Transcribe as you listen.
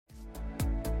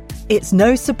It's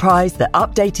no surprise that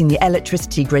updating the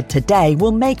electricity grid today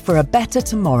will make for a better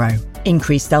tomorrow.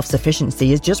 Increased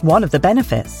self-sufficiency is just one of the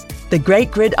benefits. The Great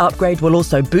Grid Upgrade will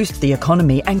also boost the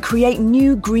economy and create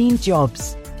new green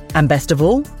jobs. And best of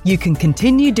all, you can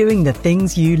continue doing the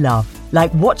things you love,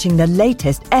 like watching the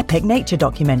latest epic nature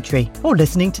documentary or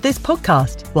listening to this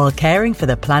podcast while caring for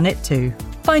the planet too.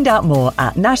 Find out more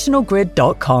at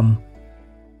nationalgrid.com.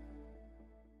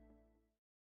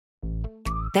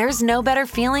 There's no better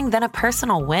feeling than a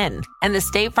personal win, and the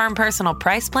State Farm Personal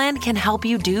Price Plan can help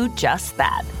you do just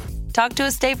that. Talk to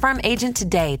a State Farm agent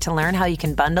today to learn how you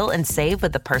can bundle and save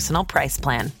with the Personal Price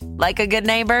Plan. Like a good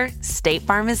neighbor, State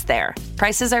Farm is there.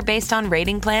 Prices are based on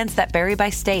rating plans that vary by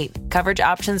state. Coverage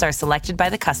options are selected by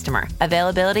the customer.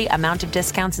 Availability, amount of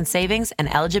discounts and savings,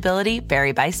 and eligibility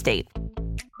vary by state.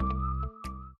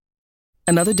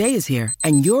 Another day is here,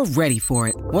 and you're ready for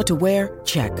it. What to wear?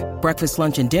 Check. Breakfast,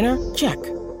 lunch, and dinner? Check.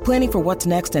 Planning for what's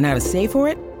next and how to save for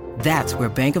it? That's where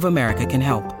Bank of America can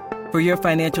help. For your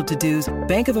financial to-dos,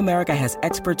 Bank of America has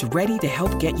experts ready to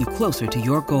help get you closer to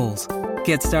your goals.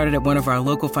 Get started at one of our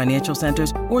local financial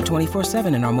centers or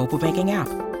 24/7 in our mobile banking app.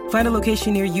 Find a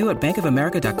location near you at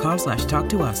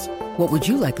bankofamerica.com/talktous. What would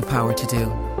you like the power to do?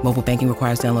 Mobile banking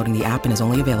requires downloading the app and is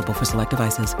only available for select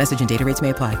devices. Message and data rates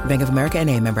may apply. Bank of America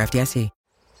N.A., member FDIC.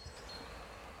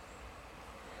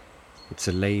 It's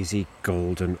a lazy,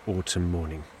 golden autumn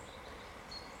morning,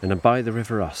 and I'm by the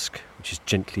River Usk, which is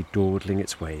gently dawdling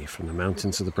its way from the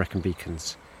mountains of the Brecon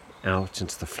Beacons out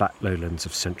into the flat lowlands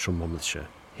of central Monmouthshire,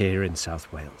 here in South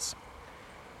Wales.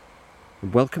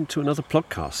 And welcome to another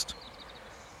podcast.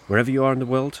 Wherever you are in the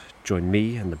world, join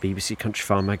me and the BBC Country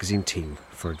Farm magazine team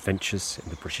for adventures in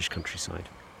the British countryside.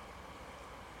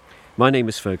 My name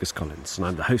is Fergus Collins, and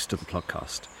I'm the host of the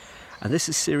podcast, and this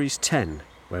is Series 10,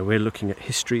 where we're looking at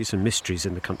histories and mysteries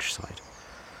in the countryside,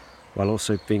 while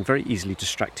also being very easily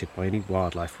distracted by any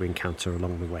wildlife we encounter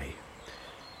along the way.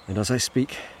 And as I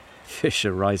speak, fish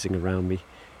are rising around me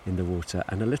in the water,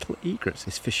 and a little egret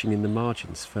is fishing in the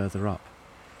margins further up,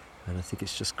 and I think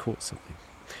it's just caught something.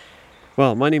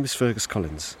 Well, my name is Fergus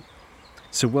Collins,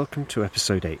 so welcome to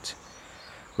episode 8,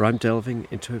 where I'm delving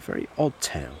into a very odd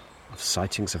tale of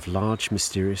sightings of large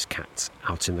mysterious cats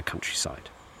out in the countryside.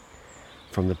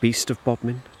 From the beast of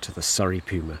Bodmin to the Surrey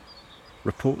puma,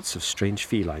 reports of strange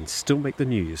felines still make the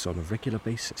news on a regular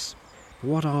basis. But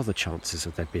what are the chances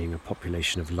of there being a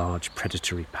population of large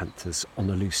predatory panthers on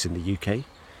the loose in the UK?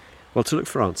 Well, to look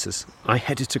for answers, I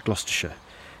headed to Gloucestershire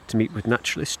to meet with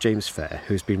naturalist James Fair,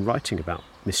 who has been writing about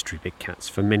mystery big cats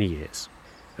for many years.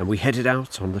 And we headed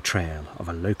out on the trail of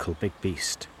a local big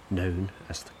beast known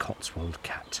as the Cotswold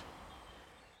cat.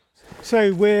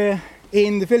 So we're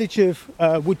in the village of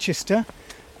Woodchester,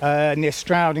 near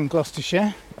Stroud in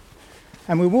Gloucestershire,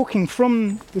 and we're walking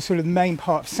from the sort of main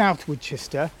part of South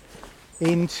Woodchester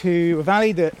into a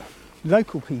valley that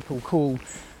local people call,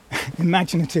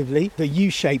 imaginatively, the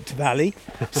U-shaped valley.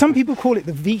 Some people call it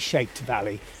the V-shaped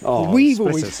valley. Oh, we've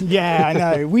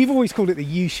always called it the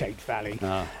U-shaped valley.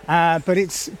 But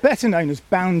it's better known as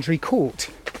Boundary Court,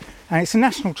 and it's a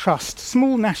National Trust,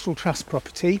 small National Trust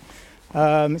property.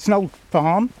 It's an old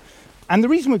farm, and the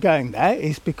reason we're going there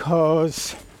is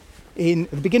because in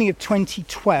the beginning of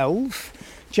 2012,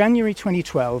 January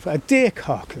 2012, a deer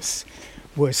carcass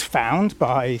was found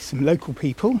by some local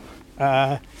people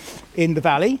in the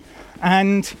valley,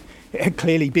 and it had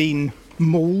clearly been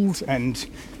mauled and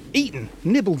eaten,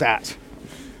 nibbled at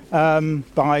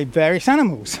by various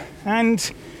animals.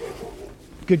 And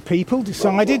good people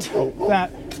decided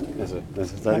that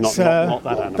not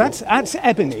that animal. That's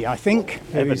Ebony, I think.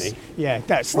 Ebony? Yeah,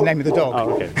 that's the name of the dog.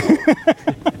 Oh, okay.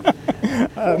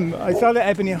 I thought that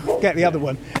Ebony, I'll get the other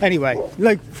one. Anyway,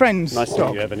 friends. Nice to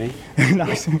meet you, Ebony.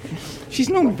 Nice. She's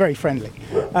normally very friendly.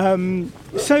 And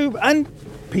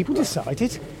people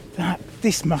decided that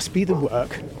this must be the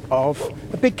work of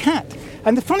a big cat.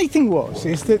 And the funny thing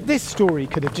is that this story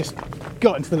could have just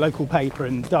got into the local paper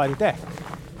and died a death.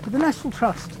 But the National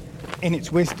Trust, in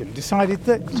its wisdom, decided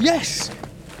that, yes,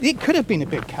 it could have been a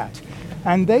big cat.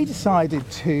 And they decided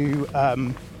to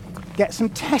get some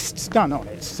tests done on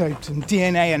it, so some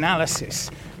DNA analysis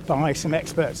by some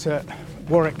experts at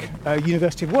Warwick,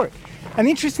 University of Warwick. And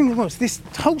the interesting thing was, this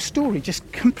whole story just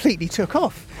completely took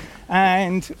off.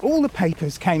 And all the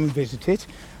papers came and visited,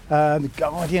 the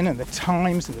Guardian and the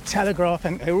Times and the Telegraph,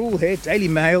 and they were all here, Daily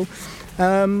Mail.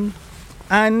 And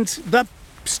the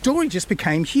story just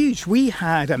became huge. We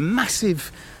had a massive,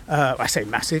 I say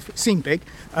massive, it seemed big,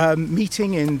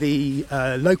 meeting in the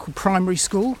local primary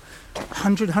school.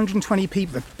 120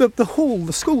 people.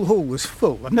 The school hall was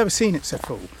full. I've never seen it so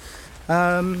full.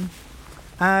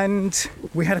 and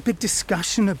we had a big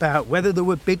discussion about whether there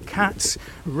were big cats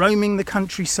roaming the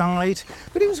countryside.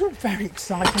 But it was all very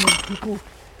exciting, and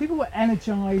people were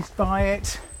energised by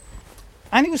it.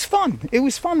 And it was fun. It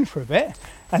was fun for a bit.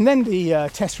 And then the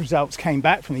test results came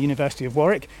back from the University of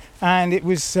Warwick, and it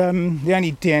was the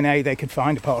only DNA they could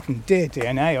find, apart from deer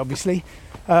DNA, obviously,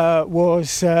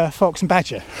 was fox and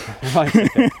badger. Right,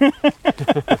 okay.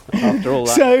 After all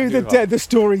that. So the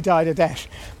story died a death.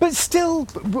 But still,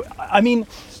 I mean,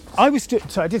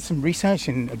 so I did some research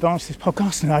in advance of this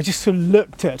podcast, and I just sort of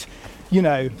looked at,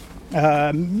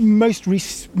 most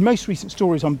recent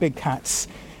stories on big cats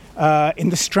in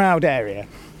the Stroud area.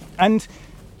 And,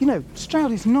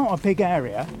 Stroud is not a big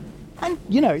area, and,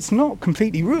 it's not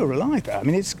completely rural either. I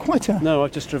mean, it's quite a... No,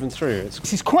 I've just driven through.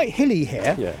 This is quite hilly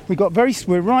here. Yeah.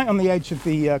 We're right on the edge of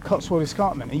the Cotswold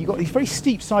escarpment, and you've got these very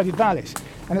steep-sided valleys.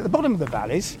 And at the bottom of the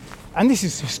valleys, and this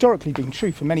has historically been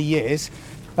true for many years,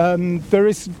 there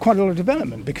is quite a lot of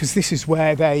development, because this is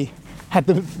where they had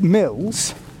the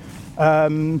mills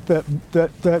that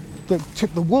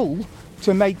took the wool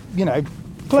to make,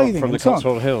 clothing from the and so on.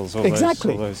 Cotswold Hills.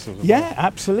 Exactly. All those sort of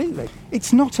Absolutely.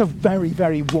 It's not a very,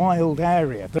 very wild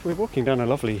area. But we're walking down a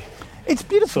lovely, it's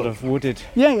beautiful, sort of wooded.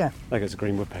 Yeah. Like it's a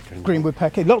green woodpecker. Green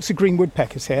woodpecker. Lots of green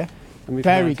woodpeckers here.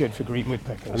 Very good for green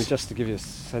woodpeckers. I mean, just to give you a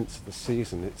sense of the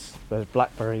season, there's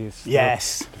blackberries.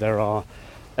 Yes. There are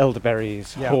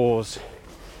elderberries, haws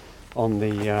on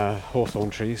the hawthorn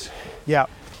trees. Yeah.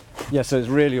 Yeah, so it's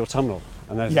really autumnal,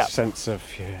 and there's a sense of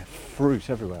fruit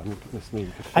everywhere. I mean, goodness me.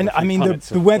 And I mean,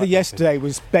 the weather yesterday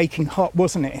was baking hot,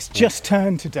 wasn't it? It's just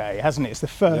turned today, hasn't it? It's the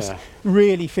first,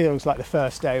 really feels like the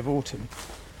first day of autumn.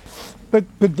 But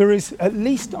there is, at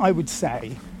least I would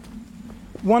say,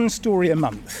 one story a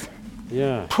month.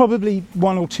 Yeah. Probably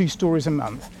 1 or 2 stories a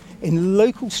month in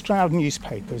local Stroud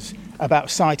newspapers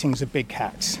about sightings of big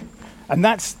cats. And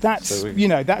that's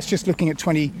just looking at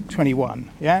 2021,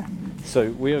 yeah?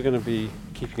 So we are going to be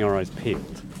keeping our eyes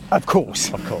peeled. Of course,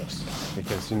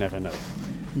 because you never know.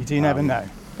 You do never know.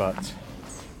 But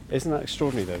isn't that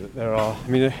extraordinary, though, that there are, I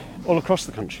mean, all across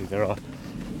the country there are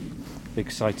big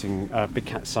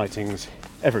cat sightings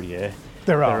every year.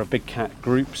 There are big cat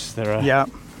groups.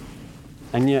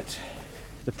 And yet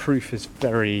the proof is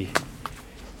very,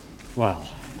 well,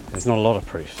 there's not a lot of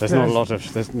proof.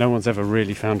 No one's ever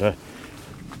really found a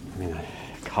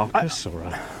carcass or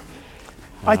a...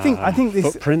 I think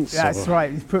this footprints. That's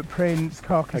right. Footprints,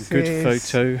 carcasses, a good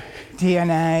photo,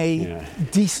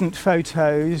 DNA, decent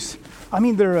photos. I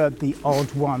mean, there are the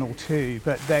odd 1 or 2,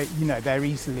 but they're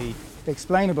easily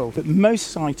explainable. But most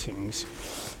sightings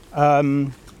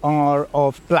are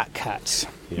of black cats.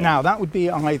 Yeah. Now that would be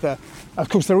either, of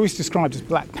course, they're always described as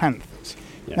black panthers.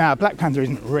 Yeah. Now, a black panther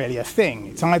isn't really a thing.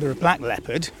 It's either a black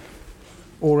leopard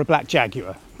or a black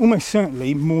jaguar. Almost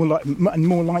certainly more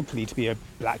likely to be a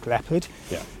black leopard.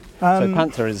 Yeah. So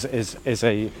panther is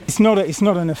a. It's not a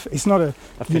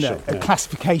official, a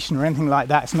classification or anything like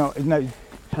that. It's not. No.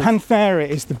 Panthera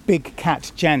is the big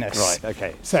cat genus. Right.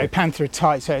 Okay. So Panthera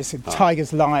type. So it's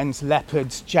tigers, lions,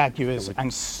 leopards, jaguars,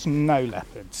 and snow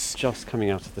leopards. Just coming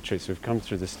out of the trees, so we've come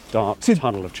through this dark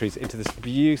tunnel of trees into this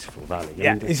beautiful valley.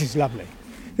 Yeah, this is lovely.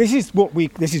 This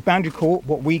is Boundary Court,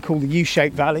 what we call the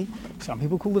U-shaped valley. Some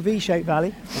people call the V-shaped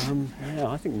valley. Yeah,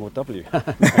 I think more W.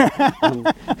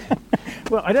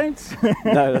 Well, I don't.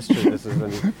 No, that's true. It's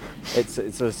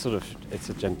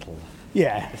a gentle.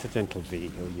 Yeah. It's a gentle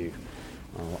V or U.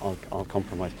 I'll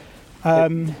compromise.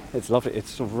 It's lovely.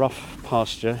 It's sort of rough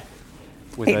pasture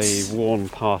with a worn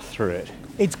path through it.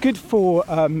 It's good for,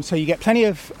 so you get plenty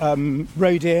of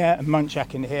roe deer and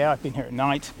muntjac in here. I've been here at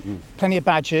night. Plenty of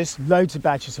badgers, loads of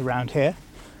badgers around here.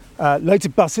 Loads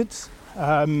of buzzards.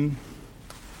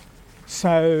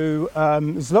 So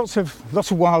there's lots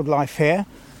of wildlife here.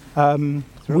 It's a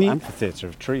real amphitheatre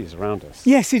of trees around us.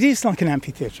 Yes, it is like an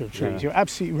amphitheatre of trees. Yeah. You're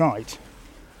absolutely right.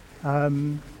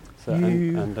 And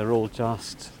they're all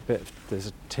just there's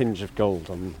a tinge of gold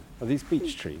on. Are these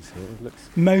beech trees here? It looks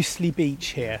mostly beech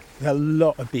here. There's a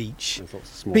lot of beech. There's lots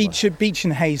of smaller. Beech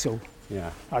and hazel. Yeah.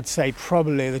 I'd say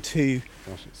probably the two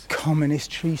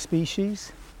commonest tree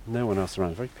species. No one else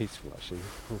around. Very peaceful, actually.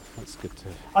 Oh, that's good to.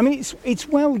 I mean, it's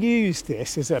well used.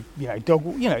 This as a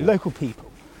local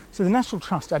people. So the National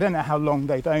Trust. I don't know how long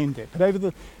they've owned it,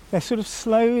 but they're sort of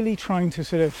slowly trying to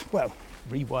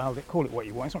rewild it. Call it what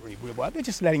you want. It's not really rewild. They're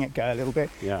just letting it go a little bit.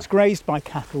 Yeah. It's grazed by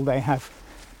cattle. They have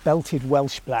belted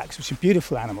Welsh blacks, which are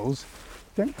beautiful animals.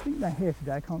 Don't think they're here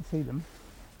today. I can't see them.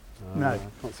 No. I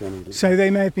can't see any. So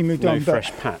they may have been moved on. No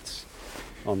fresh pats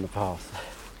on the path.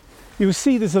 You will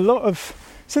see there's a lot of.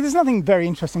 So there's nothing very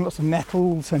interesting. Lots of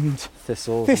nettles and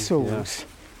thistles.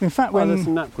 Yeah. In fact, when there's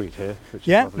some knapweed here, which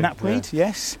is lovely. Knapweed,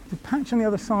 yes. The patch on the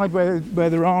other side where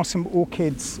there are some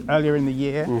orchids earlier in the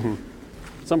year. Mm-hmm.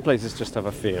 Some places just have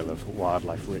a feel of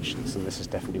wildlife richness, and this is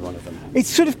definitely one of them. It's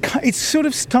sort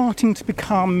of starting to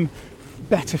become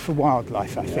better for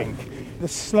wildlife, I think.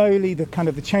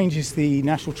 The changes the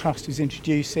National Trust is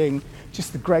introducing,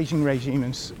 just the grazing regime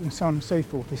and so on and so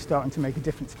forth is starting to make a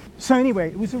difference. So anyway,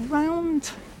 it was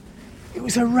around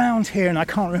here, and I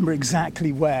can't remember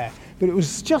exactly where, but it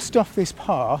was just off this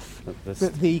path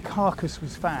that the carcass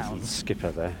was found.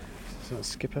 Skipper there. Is that a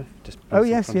skipper? Oh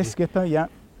yes, skipper, yeah.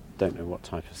 Don't know what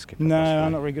type of skipper. No,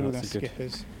 I'm not very good with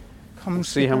skippers. We'll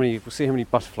see how many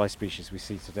butterfly species we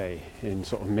see today in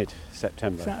sort of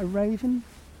mid-September. Is that a raven?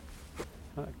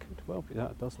 That could well be.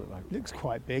 That does look like. Looks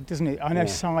quite big, doesn't it? I know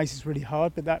size is really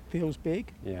hard, but that feels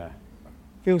big. Yeah.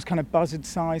 Feels kind of buzzard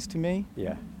size to me.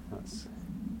 Yeah, that's.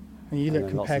 And you look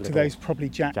compared to those probably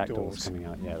jackdaws coming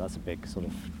out. Yeah, that's a big sort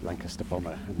of Lancaster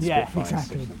bomber. And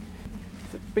exactly.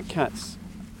 The big cats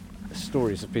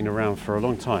stories have been around for a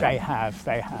long time. They have.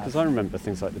 Because I remember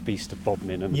things like the Beast of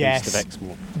Bodmin and the Beast of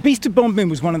Exmoor. The Beast of Bodmin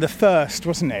was one of the first,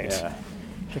 wasn't it? Yeah.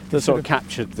 That sort of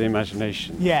captured the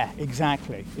imagination. Yeah,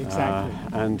 exactly.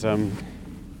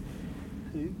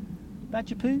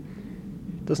 Badger poo?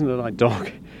 Doesn't look like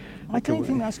dog. I don't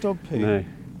think that's dog poo. No.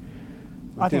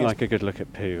 I do like a good look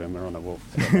at poo when we're on a walk.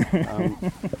 There's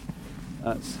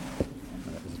a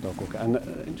dog walker.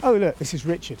 And, oh look, this is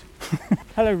Richard.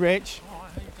 Hello, Rich. All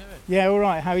right, how you doing? Yeah, all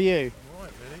right. How are you? All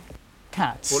right, really.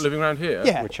 Cats. What, living around here?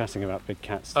 Yeah. We're chatting about big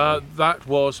cats. That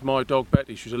was my dog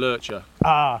Betty. She was a lurcher.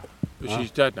 Ah. But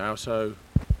she's dead now, so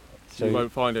you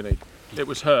won't find any. It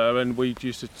was her, and we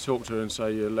used to talk to her and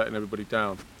say, you're letting everybody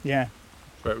down. Yeah.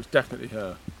 But it was definitely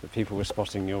her. The people were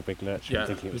spotting your big lurcher and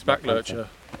thinking it was back lurcher.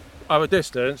 Over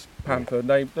distance, panther,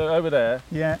 named over there.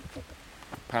 Yeah.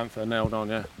 Panther, nailed on,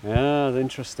 yeah. Yeah,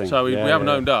 interesting. So we haven't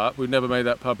owned up, we've never made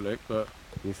that public, but...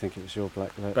 You think it was your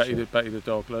black lurcher? Betty the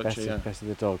dog lurcher, Betty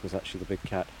the dog was actually the big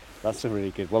cat. That's a really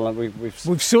good. Well, we've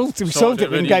solved it.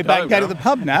 We can go back and go to the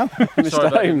pub now. Mr.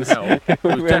 Holmes.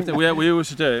 We always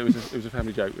do it. It was a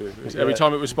family joke. Every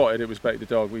time it was spotted, it was Betty the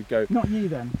dog. We'd go. Not you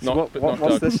then.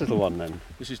 What's this little one then?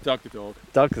 This is Doug the dog.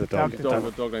 Doug the dog. A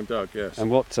dog named Doug. Yes.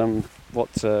 And what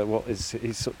is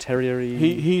he's sort of terrier-y?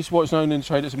 He's what's known in the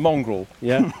trade as a mongrel.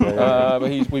 Yeah. But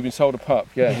we've been sold a pup.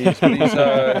 Yeah.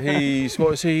 He's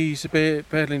what is he? He's a bit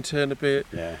Bedlington, a bit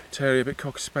terrier, a bit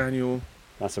cocker spaniel.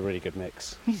 That's a really good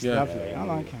mix. He's lovely. I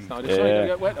like him. Are you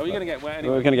going to get wet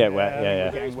anyway? We're going to get wet. Yeah.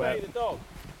 Getting wet. Betty the dog.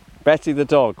 Betty the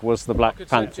dog was the black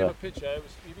panther. A picture.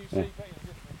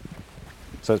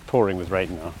 So it's pouring with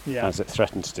rain now, as it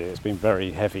threatened to do. It's been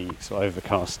very heavy, sort of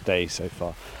overcast day so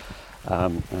far,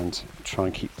 and try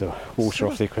and keep the water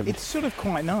off the equipment. It's sort of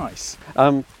quite nice.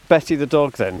 Betty the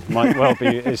dog then might well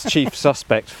be his chief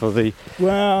suspect for the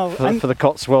for the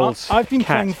Cotswolds. I've been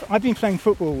playing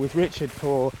football with Richard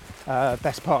for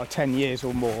best part of 10 years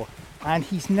or more, and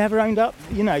he's never owned up.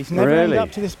 He's never owned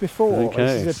up to this before.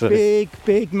 Okay, this is a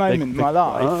big moment in my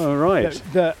life. Oh right.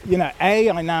 That A,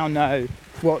 I now know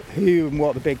who and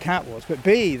what the big cat was, but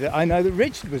B, that I know that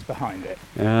Richard was behind it.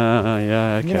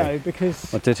 Yeah. Okay.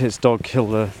 Because. Did his dog kill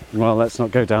the? Well, let's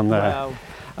not go down there.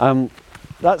 Well,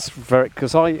 that's very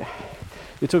because you're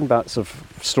talking about sort of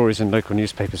stories in local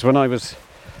newspapers. When I was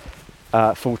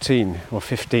 14 or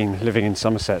 15 living in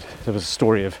Somerset, there was a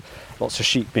story of lots of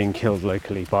sheep being killed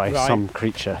locally by some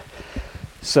creature.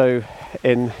 So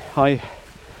I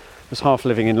was half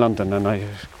living in London, and I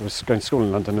was going to school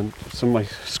in London, and some of my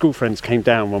school friends came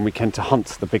down one weekend to hunt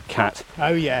the big cat.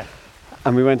 Oh yeah.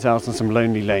 And we went out on some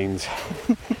lonely lanes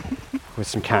with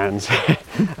some cans,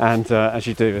 and as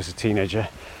you do as a teenager.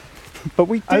 But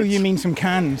we did. Oh, you mean some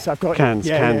cans? I've got cans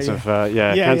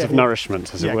of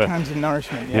nourishment, as it were. Cans of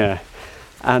nourishment. Yeah.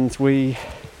 And we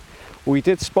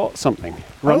did spot something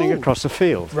running across a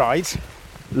field. Right.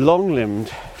 Long-limbed,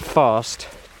 fast,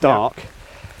 dark,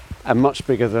 and much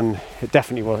bigger than it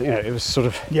definitely was. It was sort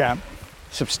of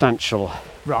substantial.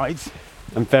 Right.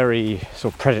 And very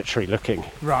sort of predatory looking.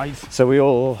 Right. So we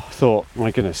all thought,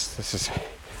 my goodness, this is.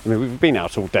 We've been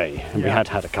out all day, and we had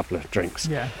a couple of drinks.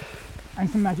 Yeah. And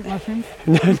some magic mushrooms?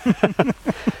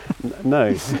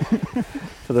 No.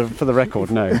 For the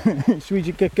record, no. Should we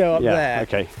just go up there?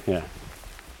 Okay, yeah.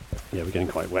 Yeah, we're getting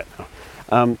quite wet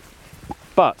now.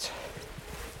 But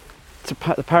the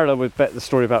parallel with the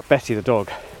story about Betty the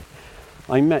dog,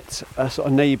 I met a sort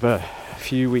of neighbour a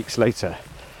few weeks later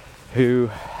who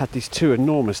had these two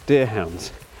enormous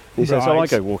deerhounds. He says, I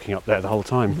go walking up there the whole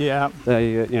time. Yeah.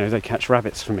 They catch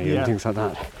rabbits for me and things like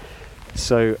that.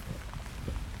 So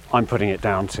I'm putting it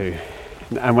down to,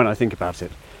 and when I think about it,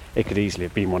 it could easily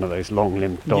have been one of those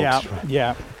long-limbed dogs.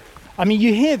 Yeah. I mean,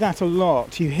 you hear that a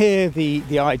lot. You hear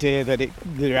the idea that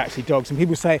they're actually dogs, and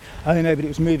people say, oh no, but it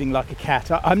was moving like a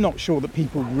cat. I'm not sure that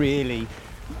people really...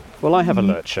 Well, I have a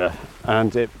lurcher,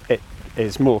 and it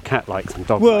is more cat-like than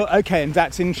dog-like. Well, okay, and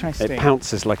that's interesting. It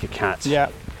pounces like a cat. Yeah.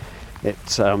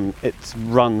 It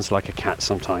runs like a cat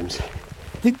sometimes.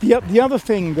 The other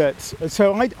thing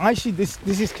so I actually this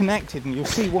is connected, and you'll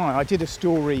see why. I did a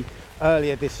story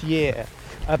earlier this year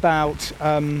about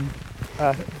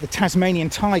the Tasmanian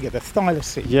tiger, the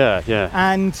thylacine. Yeah.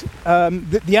 And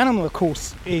the animal, of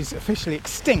course, is officially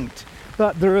extinct,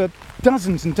 but there are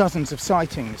dozens and dozens of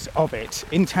sightings of it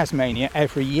in Tasmania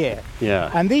every year.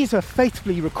 Yeah. And these are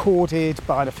faithfully recorded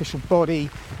by an official body,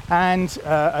 and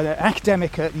an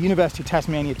academic at the University of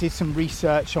Tasmania did some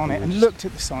research on it and looked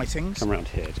at the sightings. Come around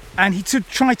here. And he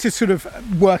tried to sort of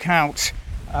work out...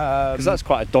 Because that's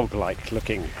quite a dog-like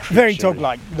looking creature. Very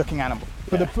dog-like looking animal.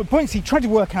 But Yeah. the point is, he tried to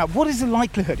work out what is the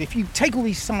likelihood, if you take all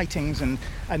these sightings and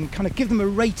kind of give them a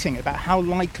rating about how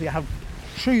likely, how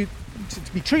true,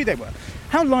 to be true they were,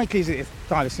 how likely is it if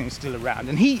thylacine is still around?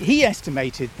 And he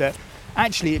estimated that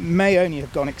actually it may only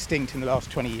have gone extinct in the last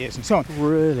 20 years and so on.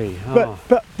 Really? Oh.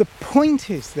 But the point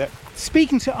is that,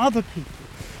 speaking to other people,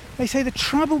 they say the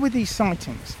trouble with these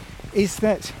sightings is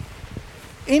that,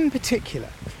 in particular,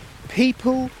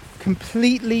 people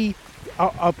completely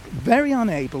are very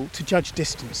unable to judge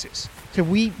distances. So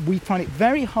we find it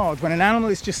very hard when an animal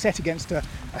is just set against a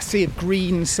sea of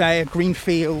green, say, a green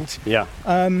field. Yeah.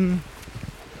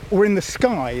 Or in the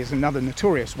sky is another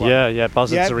notorious one. Yeah,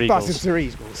 buzzards or eagles. Buzzards or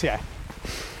eagles, yeah.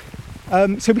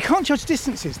 So we can't judge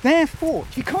distances. Therefore,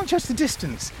 if you can't judge the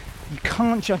distance, you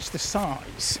can't judge the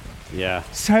size. Yeah.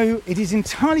 So it is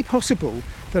entirely possible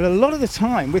that a lot of the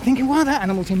time we're thinking, wow, that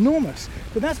animal's enormous.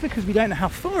 But that's because we don't know how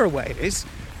far away it is,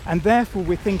 and therefore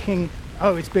we're thinking,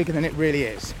 oh, it's bigger than it really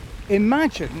is.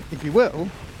 Imagine, if you will,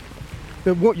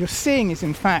 that what you're seeing is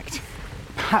in fact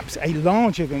perhaps a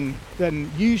larger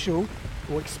than usual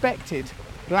or expected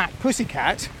black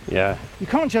pussycat. Yeah. You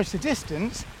can't judge the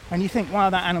distance, and you think, wow,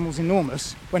 that animal's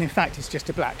enormous, when in fact it's just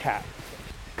a black cat.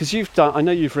 Because I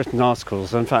know you've written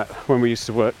articles. In fact, when we used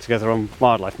to work together on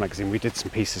Wildlife magazine, we did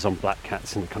some pieces on black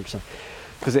cats in the countryside,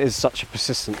 because it is such a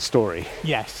persistent story.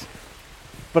 Yes.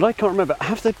 But I can't remember,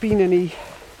 have there been any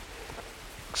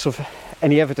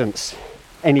evidence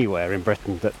anywhere in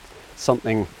Britain that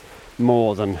something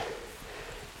more than,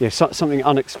 something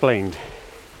unexplained?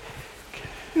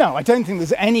 No, I don't think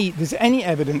there's any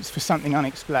evidence for something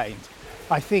unexplained.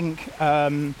 I think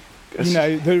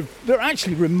there are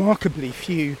actually remarkably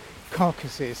few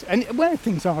carcasses, and where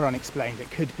things are unexplained,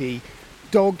 it could be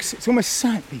dogs. It's almost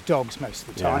certainly dogs most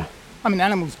of the time. Yeah. I mean,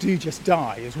 animals do just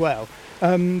die as well,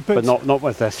 but not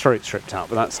with their throats ripped out.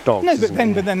 But that's dogs. No,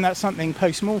 but then that's something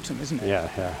post-mortem, isn't it?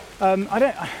 Yeah. I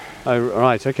don't. Oh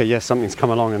right, okay, yes, something's come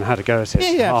along and had a go at it.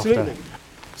 Yeah, after. absolutely.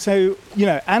 So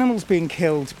animals being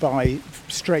killed by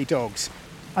stray dogs.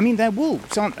 I mean, they're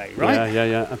wolves, aren't they? Right?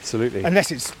 Yeah, absolutely.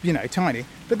 Unless it's tiny,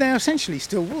 but they're essentially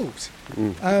still wolves.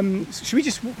 Should we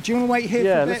just? Do you want to wait here?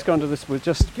 Yeah, for a bit? let's go under this. We're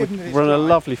on a dry.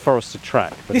 lovely forested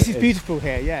track. But This is beautiful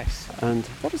here. Yes. And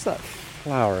what is that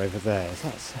flower over there?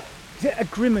 Is it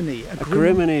agrimony?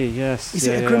 Agrimony, yes. Is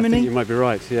it agrimony? I think you might be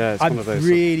right. Yeah, it's I'm one of those.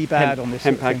 really bad on this.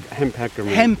 Hemp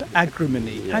agrimony. Hemp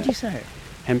agrimony. Yeah. How do you say it?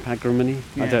 Hemp agrimony.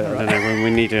 Yeah, I don't know.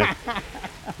 We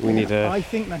need a. I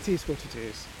think that is what it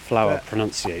is. Flower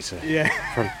pronunciator. Yeah.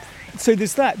 So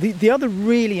there's that. The other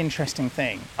really interesting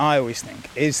thing, I always think,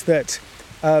 is that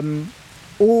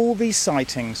all these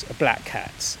sightings of black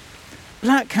cats.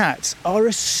 Black cats are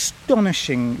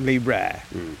astonishingly rare.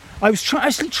 I was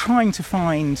actually trying to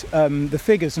find the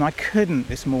figures, and I couldn't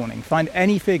this morning find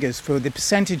any figures for the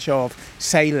percentage of,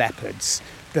 say, leopards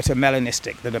that are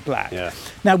melanistic, that are black. Yeah.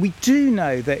 Now, we do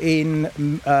know that in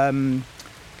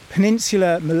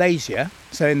peninsular Malaysia,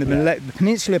 so in the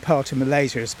peninsular part of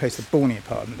Malaysia as opposed to the Borneo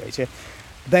part of Malaysia,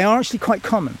 they are actually quite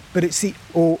common, but it's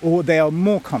or they are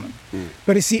more common.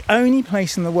 But it's the only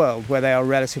place in the world where they are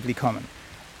relatively common.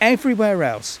 Everywhere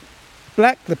else,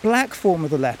 the black form of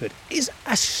the leopard is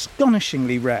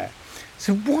astonishingly rare.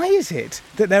 So why is it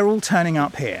that they're all turning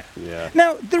up here? Yeah.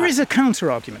 Now, there is a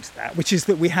counter-argument to that, which is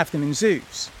that we have them in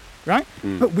zoos, right?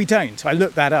 But we don't. I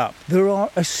looked that up. There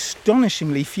are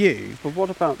astonishingly few. But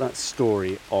what about that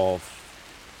story of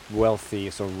wealthy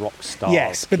sort of rock stars?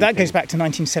 Yes, but that goes back to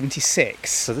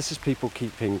 1976. So this is people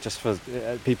keeping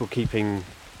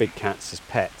big cats as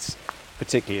pets,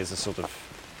 particularly as a sort of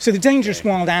So the Dangerous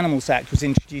Wild Animals Act was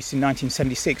introduced in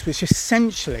 1976, which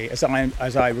essentially, as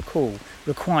I recall,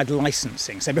 required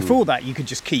licensing. So before that, you could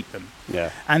just keep them.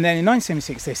 Yeah. And then in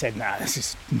 1976, they said, "Nah, this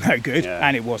is no good,"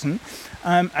 and it wasn't.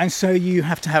 And so you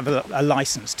have to have a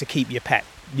license to keep your pet,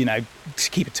 to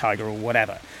keep a tiger or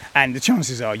whatever. And the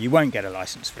chances are you won't get a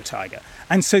license for a tiger.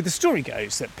 And so the story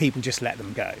goes that people just let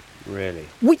them go. Really?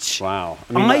 Which wow.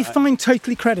 I find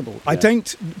totally credible. Yeah. I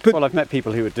don't... But well, I've met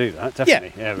people who would do that,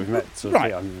 definitely. Yeah, we've met sort of,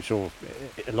 I'm sure,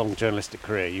 a long journalistic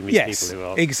career, you meet people who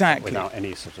are without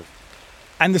any sort of...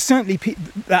 And there's certainly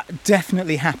that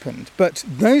definitely happened. But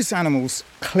those animals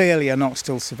clearly are not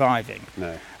still surviving.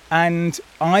 No. And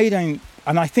I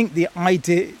think the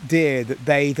idea that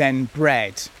they then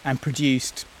bred and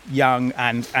produced young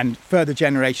and further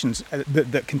generations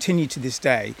that continue to this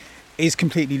day is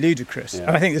completely ludicrous. Yeah.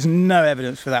 And I think there's no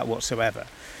evidence for that whatsoever.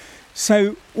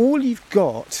 So all you've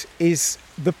got is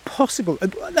the possible,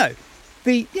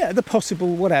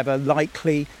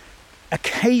 likely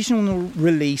occasional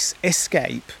release,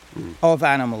 escape of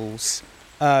animals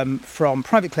from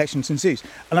private collections and zoos.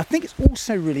 And I think it's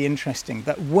also really interesting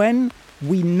that when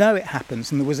we know it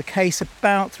happens, and there was a case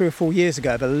about 3 or 4 years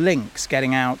ago of a lynx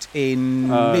getting out in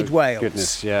mid-Wales.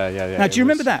 Goodness, yeah. Now, do you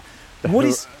remember that? The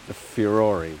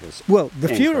furore was... Well, the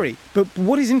fury. But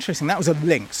what is interesting, that was a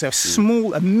lynx, a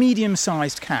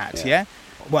medium-sized cat, yeah?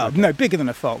 Well, no, bigger than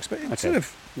a fox, but sort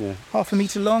of half a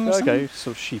metre long or something. Okay,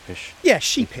 sort of sheepish. Yeah,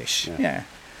 sheepish, yeah.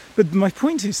 But my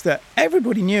point is that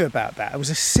everybody knew about that. It was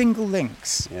a single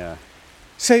lynx. Yeah.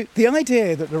 So the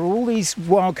idea that there are all these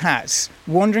wild cats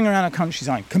wandering around our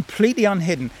countryside, completely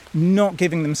unhidden, not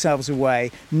giving themselves away,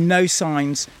 no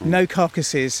signs, no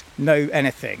carcasses, no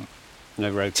anything,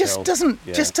 no roadkill,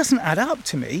 just doesn't add up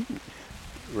to me.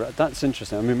 That's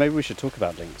interesting. I mean, maybe we should talk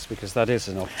about lynx, because that is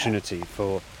an opportunity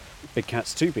for big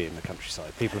cats to be in the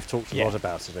countryside. People have talked a lot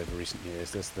about it over recent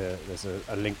years. There's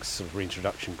a lynx sort of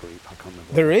reintroduction group. I can't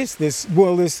remember.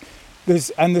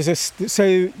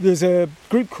 There's a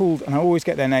group called, and I always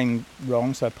get their name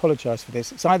wrong, so I apologise for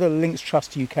this. It's either Lynx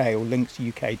Trust UK or Lynx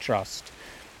UK Trust,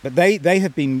 but they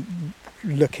have been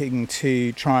looking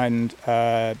to try and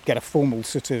get a formal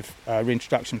sort of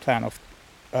reintroduction plan off,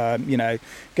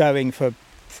 going for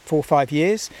 4 or 5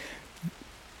 years.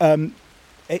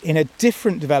 In a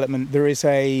different development, there is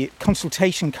a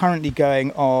consultation currently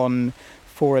going on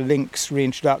for a lynx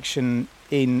reintroduction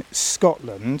in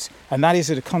Scotland, and that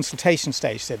is at a consultation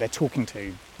stage. So they're talking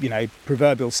to,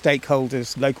 proverbial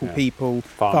stakeholders, local people,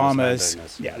 farmers,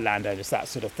 landowners, that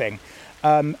sort of thing.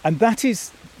 And that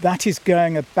is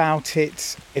going about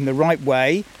it in the right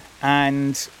way.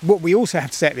 And what we also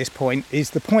have to say at this point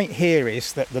is the point here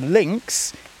is that the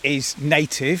lynx is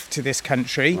native to this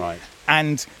country,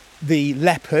 and the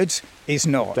leopard is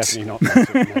not. Definitely not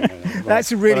native. No.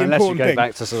 That's a really important thing. Unless you go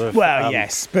back to sort of...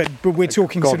 yes, but we're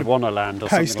talking sort of Gondwanaland or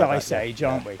post-Ice Age,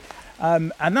 aren't we?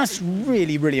 And that's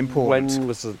really, really important.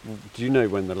 Do you know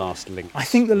when the last lynx... I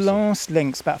think the last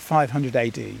lynx, about 500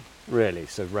 AD. Really?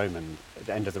 So Roman, at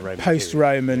the end of the Roman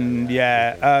Post-Roman,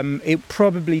 it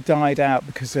probably died out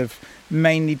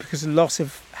mainly because of loss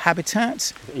of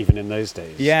habitat. Even in those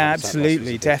days? Yeah,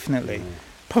 absolutely, definitely. Yeah.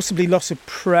 Possibly loss of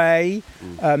prey.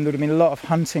 There would have been a lot of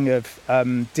hunting of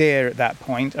deer at that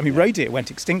point. I mean, roe deer went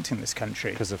extinct in this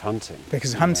country. Because of hunting?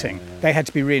 Because of hunting. Yeah. They had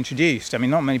to be reintroduced. I mean,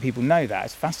 not many people know that.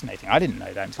 It's fascinating. I didn't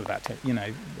know that until about,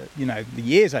 the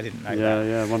years I didn't know that.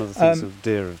 Yeah, one of the things of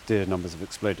deer numbers have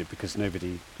exploded because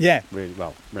nobody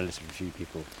relatively few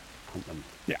people hunt them.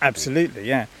 Yeah, absolutely,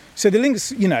 yeah. So the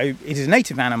lynx, it is a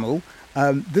native animal.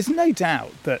 There's no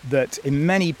doubt that in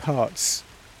many parts...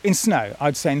 In snow,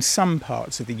 I'd say in some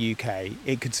parts of the UK,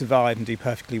 it could survive and do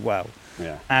perfectly well,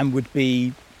 and would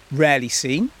be rarely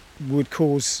seen, would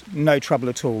cause no trouble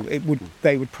at all.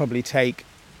 They would probably take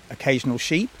occasional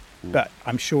sheep, but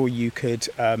I'm sure you could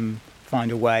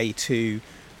find a way to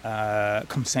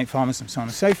compensate farmers and so on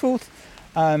and so forth.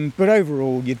 But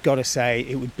overall, you've got to say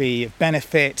it would be a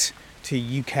benefit to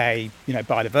UK,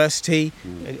 biodiversity,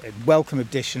 a welcome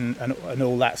addition, and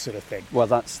all that sort of thing. Well,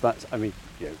 that's. I mean,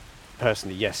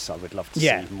 personally, yes, I would love to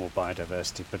see more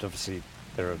biodiversity, but obviously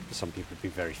there are some people who'd be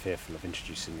very fearful of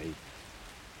introducing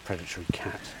a predatory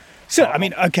cat. So, I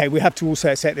mean, okay, we have to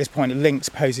also say at this point, a lynx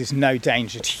poses no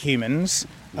danger to humans.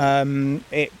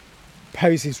 It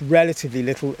poses relatively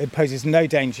little. It poses no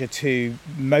danger to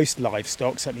most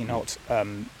livestock, certainly not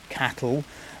cattle.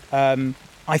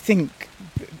 I think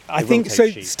so.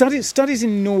 Studies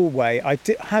in Norway, I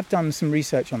have done some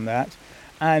research on that,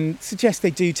 and suggest they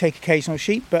do take occasional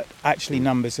sheep, but actually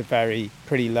numbers are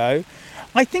pretty low.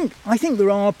 I think there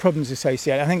are problems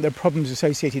associated. I think there are problems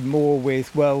associated more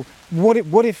with, well,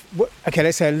 okay,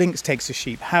 let's say a lynx takes a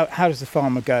sheep. How does the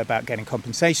farmer go about getting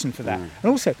compensation for that? And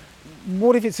also,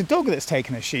 what if it's a dog that's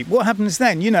taken a sheep? What happens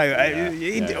then?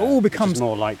 It all becomes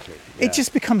more likely. It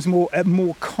just becomes a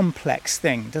more complex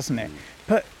thing, doesn't it?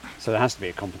 But so there has to be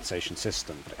a compensation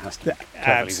system, but it has to be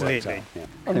cleverly worked out. Yeah.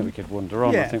 I think we could wander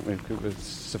on. I think we've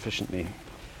sufficiently.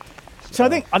 So I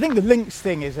think the lynx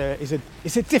thing is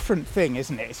a different thing,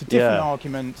 isn't it? It's a different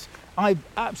argument. I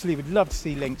absolutely would love to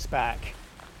see lynx back,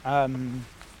 and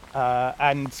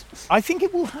I think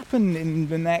it will happen in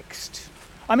the next.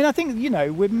 I mean, I think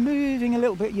we're moving a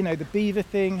little bit. The beaver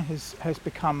thing has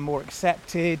become more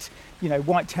accepted.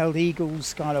 White-tailed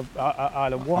eagles, kind of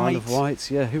Isle of Wight. Isle of Wight,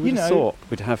 yeah. Who would have thought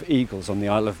we'd have eagles on the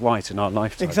Isle of Wight in our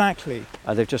lifetime? Exactly.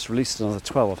 They've just released another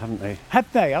 12, haven't they?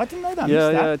 Have they? I didn't know that.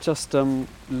 Yeah, just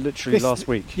literally last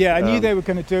week. Yeah, I knew they were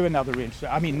going to do another interview.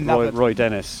 I mean, Roy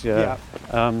Dennis,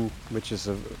 which is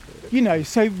a.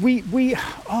 So we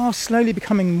are slowly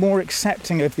becoming more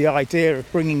accepting of the idea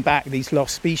of bringing back these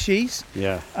lost species.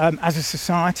 Yeah. As a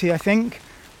society, I think.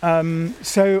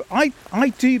 So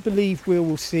I do believe we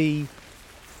will see,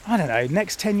 I don't know,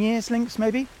 next 10 years lynx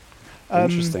maybe.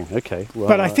 Interesting. Okay. Well,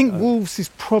 but I think wolves is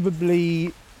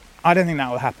probably. I don't think that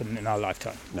will happen in our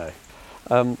lifetime. No.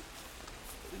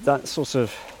 That sort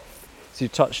of. So you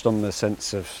touched on the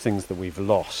sense of things that we've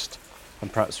lost,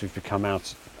 and perhaps we've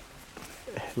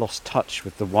lost touch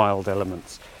with the wild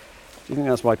elements. Do you think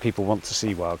that's why people want to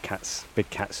see wild cats, big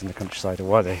cats in the countryside, or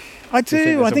why they? I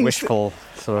do. I think wishful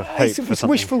sort of hope for something. It's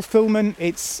wish fulfillment.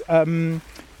 It's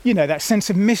that sense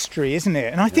of mystery, isn't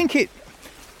it? And I think it.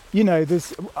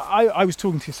 There's. I was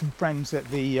talking to some friends at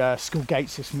the school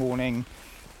gates this morning,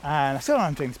 and I said,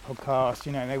 I'm doing this podcast,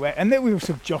 and we were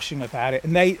sort of joshing about it,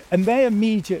 and their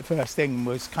immediate first thing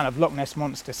was kind of Loch Ness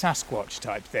Monster, Sasquatch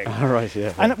type thing. Right,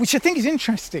 yeah. And which I think is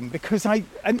interesting because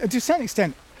and to a certain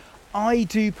extent, I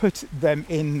do put them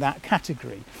in that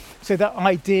category. So that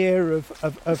idea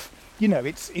of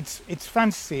it's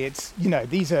fantasy. It's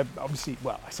these are obviously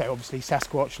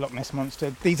Sasquatch, Loch Ness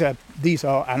Monster. These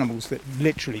are animals that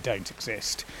literally don't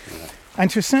exist. Yeah. And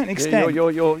to a certain extent,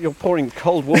 you're pouring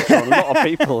cold water on a lot of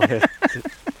people here.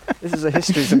 This is a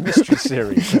Histories and Mystery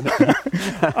series.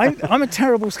 I'm a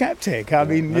terrible skeptic. I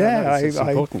mean, it's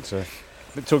important to.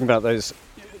 But talking about those,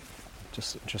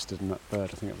 just interested in that bird.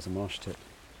 I think it was a marsh tit.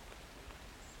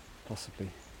 Possibly,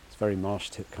 it's very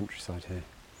marsh tit countryside here.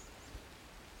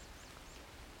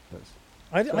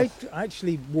 I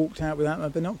actually walked out without my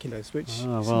binoculars, which is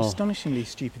an astonishingly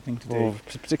stupid thing to do.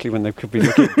 Particularly when they could be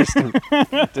looking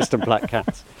at distant black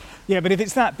cats. Yeah, but if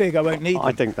it's that big, I won't need them.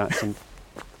 I think that's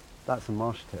a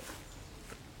marsh tit.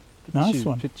 Nice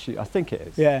one. I think it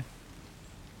is. Yeah.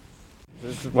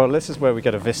 Well, this is where we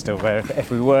get a vista where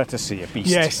if we were to see a beast.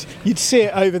 Yes, you'd see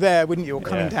it over there, wouldn't you, or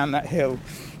coming down that hill.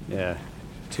 Yeah.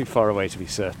 Too far away to be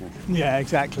certain. Yeah,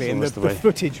 exactly. And the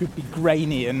footage would be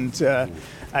grainy and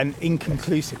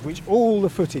inconclusive, which all the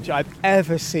footage I've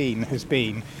ever seen has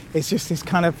been. It's just this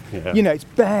kind of, it's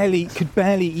could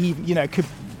barely even, could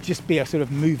just be a sort of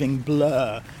moving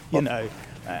blur, Do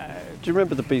you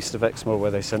remember the Beast of Exmoor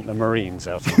where they sent the Marines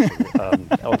out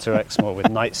onto Exmoor with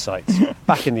night sights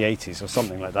back in the 80s or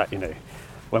something like that,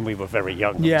 when we were very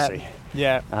young, obviously.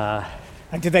 Yeah.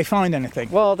 And did they find anything?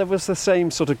 Well, there was the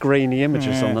same sort of grainy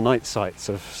images on the night sights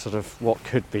of sort of what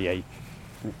could be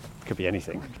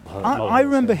anything. I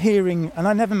remember hearing, and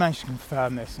I never managed to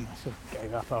confirm this, and I sort of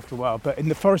gave up after a while, but in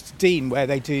the Forest of Dean, where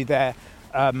they do their,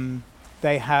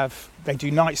 they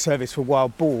do night service for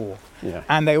wild boar,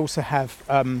 and they also have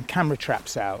camera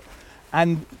traps out.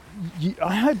 And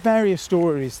I heard various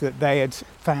stories that they had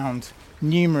found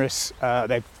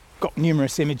they've got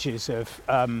numerous images of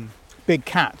big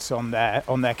cats on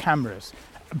their cameras,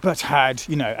 but had,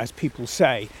 as people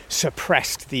say,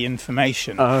 suppressed the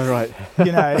information. Oh, right.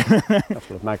 A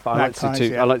couple of magpies.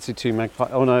 I like to see two magpies.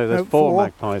 Oh no, there's four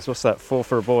magpies. What's that? 4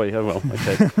 for a boy. Oh well,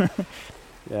 okay.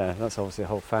 Yeah, that's obviously a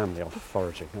whole family of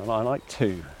foraging. I like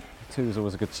 2. 2 is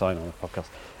always a good sign on a podcast.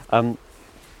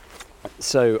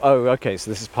 So this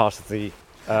is part of the.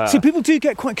 So people do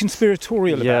get quite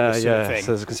conspiratorial about this sort of thing.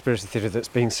 So there's a conspiracy theory that's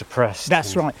being suppressed.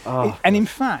 That's right. And in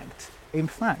fact,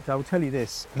 I will tell you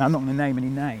this, and I'm not going to name any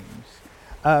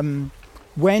names.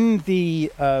 When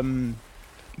the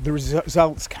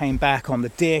results came back on the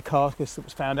deer carcass that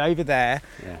was found over there,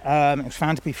 it was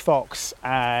found to be fox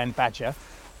and badger.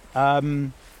 I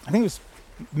think it was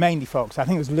mainly fox. I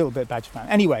think it was a little bit badger found.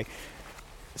 Anyway,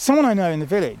 someone I know in the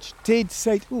village did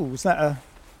say, was that a...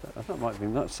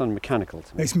 That sounded mechanical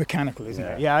to me. It's mechanical, isn't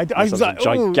it? Yeah, I was like,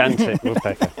 gigantic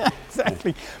woodpecker.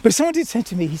 Exactly. But someone did say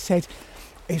to me, he said,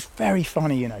 it's very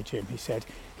funny, you know, Jim. He said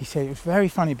it was very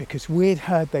funny because we'd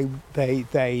heard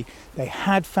they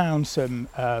had found some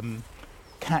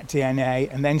cat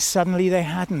DNA, and then suddenly they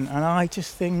hadn't. And I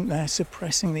just think they're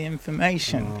suppressing the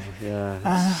information. Oh,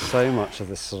 yeah, so much of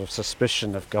this sort of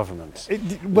suspicion of government.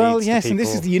 Well, yes, and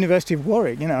this is the University of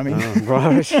Warwick, you know. I mean,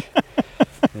 right.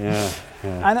 Yeah.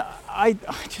 And I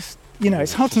just, you know,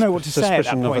 it's hard to know what to say at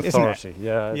that point, isn't it? Suspicion of authority.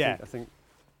 Yeah. Yeah. I think.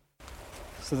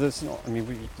 So there's not. I mean,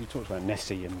 we talked about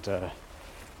Nessie, and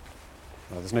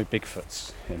there's no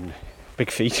Bigfoots in. Big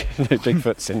feet, no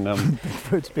Bigfoots in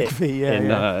big feet,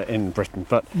 yeah, in Britain,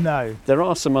 but no, there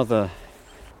are some other.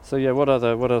 So yeah, what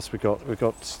else we got? We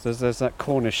got there's that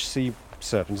Cornish sea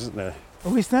serpent, isn't there?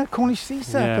 Oh, is that Cornish sea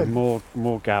serpent? Yeah,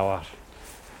 more Gower,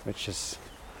 which is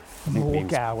more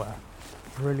Gower,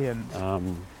 brilliant.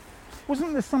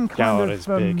 Wasn't there some kind Gower of is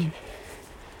big.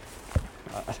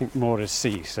 I think more is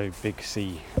sea, so big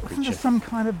sea creature. Wasn't there some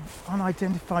kind of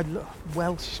unidentified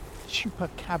Welsh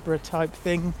chupacabra type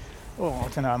thing? Oh, I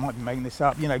don't know, I might be making this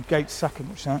up. You know, goat sucking,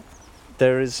 what's that?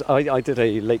 There is. I did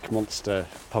a lake monster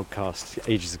podcast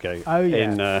ages ago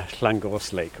in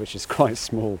Llangorse Lake, which is quite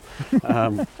small,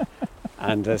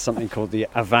 and there's something called the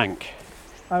Avanc,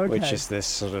 which is this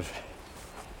sort of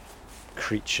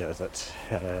creature that,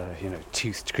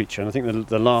 toothed creature. And I think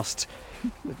the last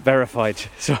verified,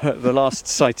 the last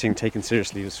sighting taken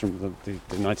seriously was from the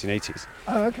 1980s.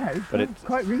 Oh, okay. But it's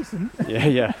quite recent.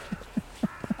 Yeah.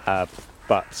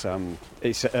 But and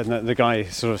the guy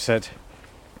sort of said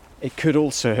it could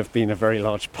also have been a very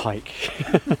large pike.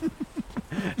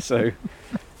 So,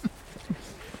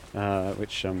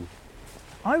 which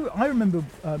I remember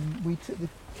we took the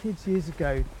kids years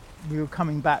ago. We were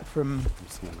coming back from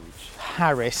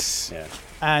Harris,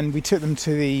 and we took them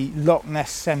to the Loch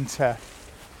Ness Centre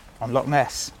on Loch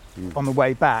Ness on the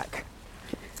way back.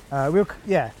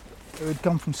 We'd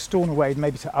gone from Stornoway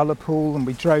maybe to Ullapool, and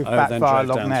we drove back via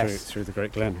Loch Ness through the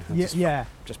Great Glen.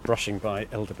 Just brushing by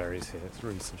elderberries here. It's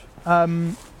really sort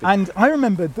of and I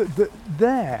remember that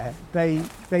there they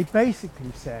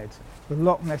basically said the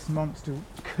Loch Ness monster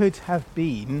could have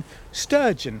been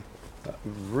sturgeon.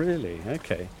 Really?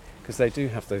 Okay. Because they do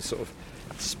have those sort of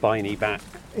spiny back.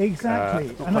 Exactly.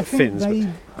 Not and I think fins, they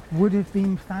would have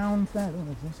been found there.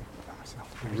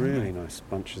 Really nice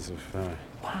bunches of.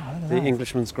 Wow, the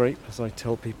Englishman's grape, as I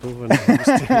tell people when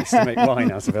I used to make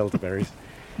wine out of elderberries.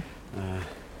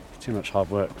 Too much hard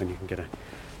work when you can get a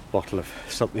bottle of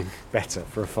something better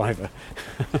for a £5.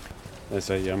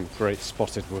 There's a great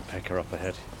spotted woodpecker up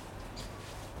ahead.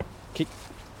 Keep.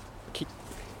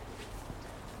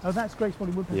 Oh, that's great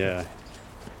spotted woodpecker. Yeah.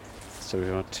 So we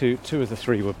got two of the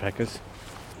three woodpeckers.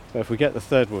 But if we get the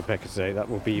third woodpecker today, that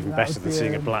will be even better than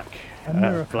seeing a black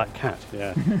cat.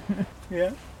 Yeah.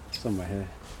 Yeah. Somewhere here.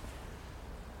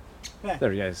 Yeah.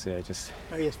 There he is. Yeah, just.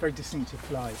 Oh yes, very distinctive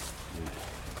fly. Yeah.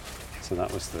 So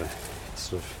that was the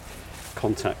sort of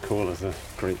contact call of the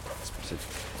great spotted.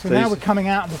 So now we're coming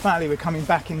out of the valley. We're coming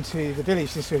back into the village.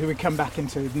 So we come back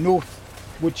into North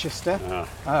Woodchester.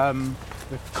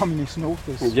 The communist north,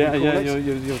 as we call it.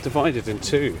 You're divided in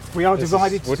two. We are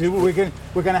divided. We're going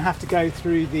to have to go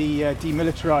through the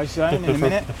demilitarised zone in a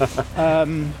minute,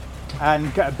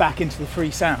 and go back into the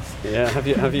free south. Yeah.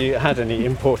 Have you had any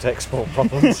import-export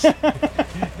problems in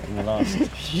the last?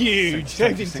 Huge.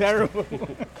 Something terrible.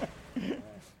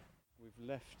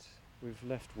 We've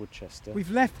left Woodchester.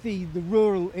 We've left the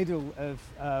rural idyll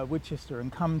of Woodchester and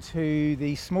come to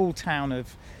the small town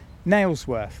of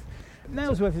Nailsworth.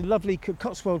 Nailsworth is a lovely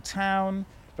Cotswold town.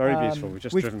 Very beautiful. We've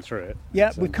just driven through it.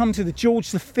 Yeah, we've come to the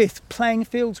George V playing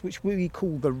fields, which we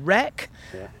call the Wreck.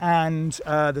 Yeah. And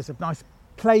there's a nice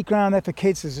playground there for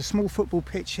kids. There's a small football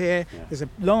pitch here. Yeah. There's a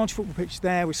large football pitch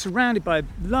there. We're surrounded by a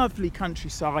lovely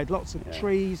countryside, lots of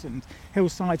trees and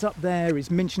hillsides. Up there is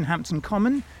Minchinhampton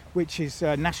Common, which is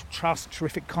a National Trust,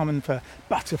 terrific common for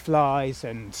butterflies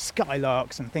and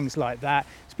skylarks and things like that.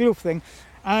 It's a beautiful thing.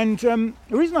 And the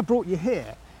reason I brought you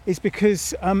here is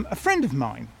because a friend of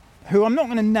mine, who I'm not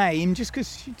going to name just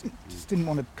because she just didn't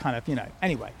want to kind of,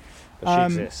 anyway.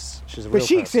 But she exists. She's a real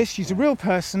person. Exists. She's a real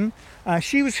person.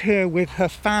 She was here with her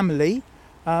family,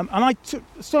 and I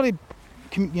started,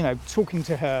 talking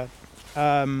to her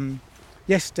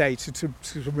yesterday to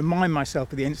remind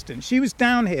myself of the incident. She was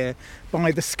down here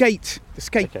by the skate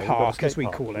park, as we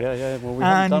call it. Yeah. Well, we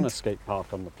haven't done a skate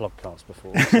park on the podcast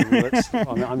before. So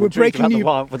I'm breaking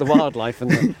with the wildlife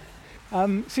and the.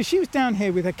 So she was down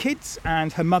here with her kids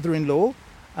and her mother-in-law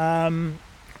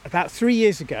about 3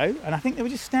 years ago, and I think they were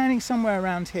just standing somewhere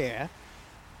around here,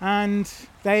 and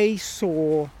they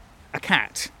saw a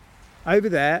cat over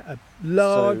there, a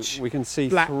large So we can see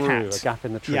black through cat. a gap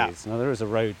in the trees. Yeah. Now there is a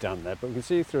road down there, but we can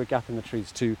see through a gap in the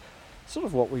trees to sort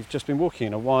of what we've just been walking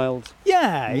in, a wild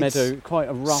it's meadow, quite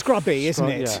a rough, scrubby, isn't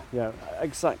it? Yeah,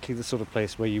 exactly the sort of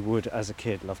place where you would, as a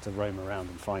kid, love to roam around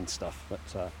and find stuff.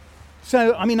 But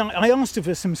So, I mean, I asked her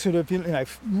for some sort of,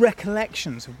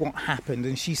 recollections of what happened,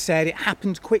 and she said it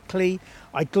happened quickly.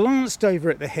 I glanced over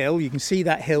at the hill. You can see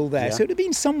that hill there. Yeah. So it had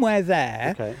been somewhere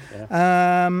there. okay,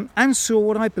 yeah. And saw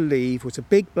what I believe was a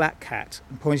big black cat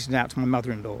and pointed it out to my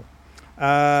mother-in-law.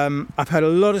 I've heard a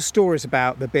lot of stories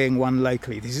about there being one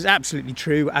locally. This is absolutely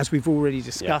true, as we've already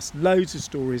discussed. Loads of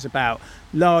stories about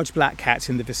large black cats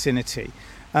in the vicinity.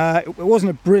 It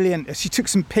wasn't a brilliant... She took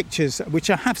some pictures, which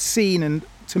I have seen and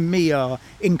to me are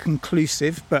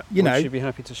inconclusive, but, Would she be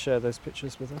happy to share those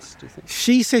pictures with us, do you think?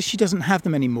 She says she doesn't have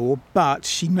them anymore, but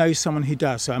she knows someone who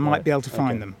does, so I might be able to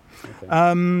find them.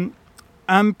 Okay.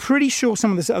 I'm pretty sure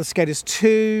some of the other skaters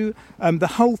too. The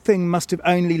whole thing must have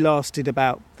only lasted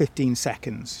about 15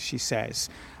 seconds, she says.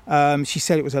 She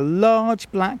said it was a large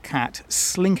black cat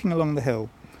slinking along the hill.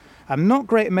 I'm not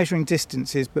great at measuring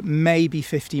distances, but maybe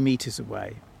 50 metres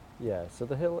away. Yeah, so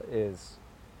the hill is,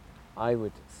 I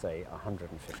would say,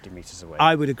 150 metres away.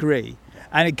 I would agree.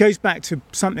 And it goes back to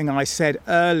something I said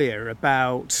earlier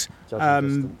about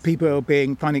people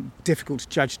finding it difficult to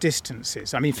judge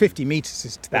distances. I mean, 50 metres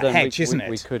is to that hedge, isn't it?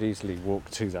 We could easily walk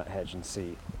to that hedge and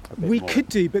see a bit We more. could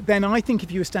do, but then I think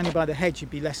if you were standing by the hedge,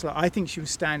 you'd be less like... I think she was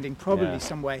standing probably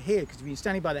somewhere here, because if you were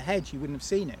standing by the hedge, you wouldn't have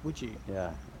seen it, would you?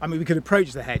 Yeah. I mean, we could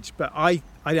approach the hedge, but I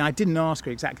didn't ask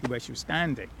her exactly where she was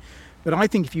standing. But I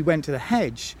think if you went to the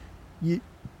hedge,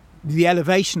 the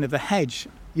elevation of the hedge,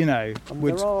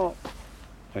 would... There are...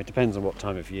 it depends on what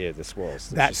time of year this was.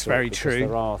 That's very true.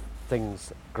 There are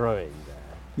things growing there.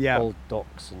 Yeah. Old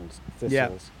docks and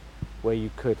thistles where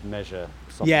you could measure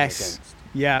something Yes. against.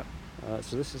 Yeah.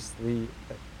 So this is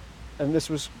and this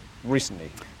was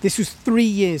recently. This was 3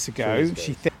 years ago.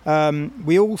 3 years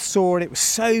We all saw it. It was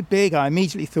so big, I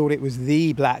immediately thought it was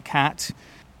the black cat.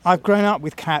 I've grown up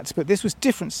with cats, but this was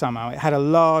different somehow. It had a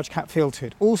large cat feel to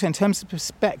it. Also, in terms of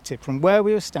perspective, from where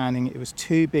we were standing, it was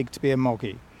too big to be a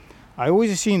moggy. I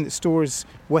always assumed that stories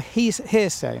were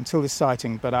hearsay until this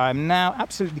sighting, but I am now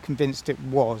absolutely convinced it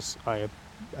was a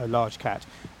large cat.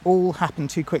 All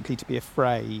happened too quickly to be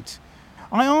afraid.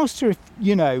 I asked her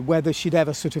if, whether she'd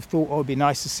ever sort of thought, it'd be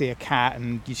nice to see a cat,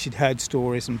 and she'd heard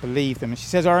stories and believed them. And she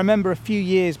says, I remember a few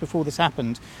years before this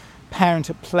happened, a parent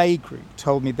at playgroup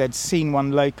told me they'd seen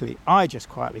one locally. I just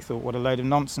quietly thought, what a load of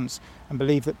nonsense, and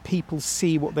believed that people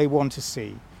see what they want to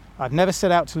see. I'd never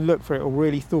set out to look for it or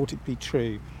really thought it'd be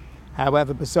true.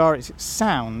 However bizarre as it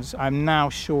sounds, I'm now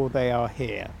sure they are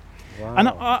here. Wow. And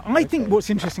I think what's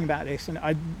interesting about this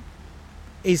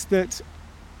is that,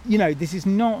 this is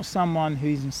not someone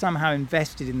who's somehow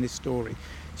invested in this story.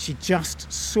 She just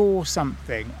saw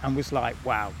something and was like,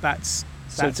 wow, that's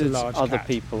a large cat. Other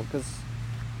people, because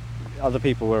other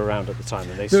people were around at the time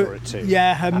and they saw it too.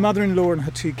 Yeah, her mother-in-law and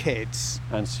her 2 kids.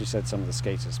 And she said some of the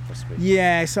skaters possibly.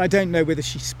 Yes, I don't know whether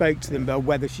she spoke to them, but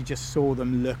whether she just saw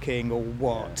them looking or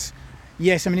what.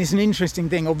 Yes, I mean, it's an interesting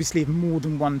thing. Obviously, if more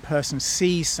than one person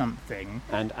sees something...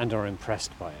 And are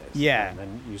impressed by it. Yeah. And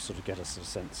then you sort of get a sort of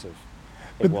sense of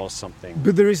it was something.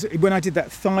 But there is, when I did that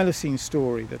thylacine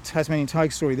story, the Tasmanian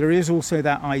tiger story, there is also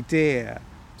that idea,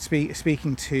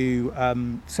 speaking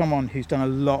to someone who's done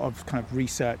a lot of kind of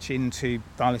research into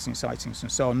thylacine sightings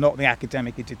and so on, not the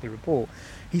academic who did the report.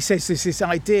 He says there's this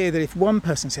idea that if one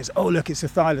person says, oh, look, it's a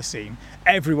thylacine,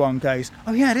 everyone goes,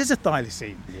 oh, yeah, it is a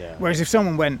thylacine. Yeah. Whereas if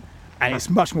someone went, and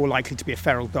it's much more likely to be a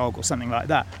feral dog or something like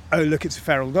that, oh, look, it's a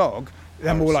feral dog,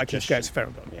 they're more likely to go, it's a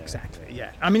feral dog. Yeah, exactly,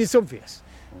 yeah. I mean, it's obvious.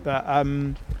 But,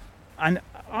 and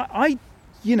I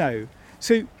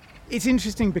so it's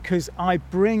interesting because I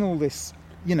bring all this,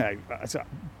 as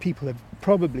people have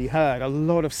probably heard, a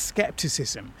lot of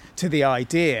scepticism to the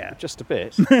idea. Just a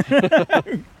bit.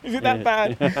 Is it that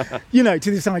bad? Yeah.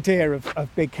 To this idea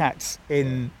of big cats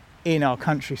in our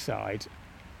countryside.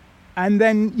 And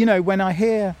then, when I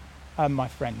hear my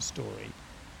friend's story,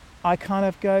 I kind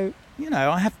of go,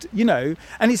 I have to,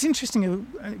 and it's interesting.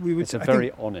 It's a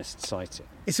very honest sighting.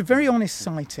 It's a very honest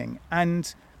sighting,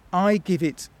 and I give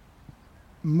it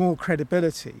more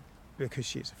credibility because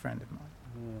she's a friend of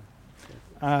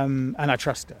mine. And I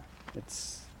trust her.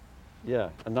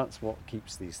 And that's what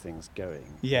keeps these things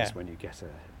going. Yeah. Is when you get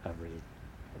a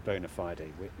bona fide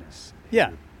witness. Yeah.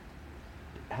 Who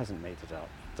hasn't made it up.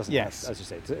 Doesn't Yes. have, as you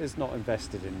say, it's not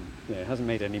invested in, hasn't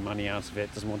made any money out of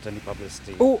it, doesn't want any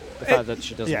publicity. Or, the fact that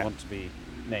she doesn't yeah. want to be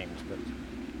named, but,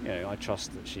 I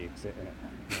trust that she exists.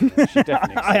 She definitely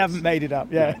exists. I haven't made it up,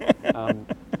 yeah.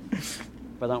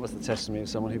 But that was the testimony of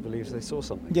someone who believes they saw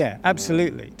something. Yeah,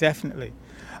 absolutely, definitely.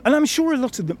 And I'm sure a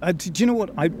lot of them, do you know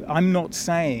what, I'm not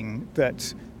saying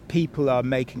that people are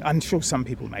making, I'm sure some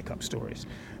people make up stories,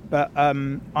 but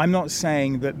I'm not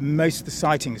saying that most of the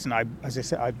sightings, and as I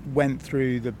said, I went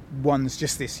through the ones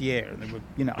just this year, and there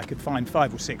were, I could find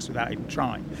 5 or 6 without even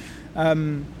trying.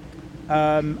 I'm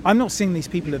not saying these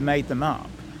people have made them up.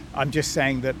 I'm just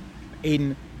saying that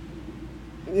in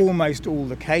almost all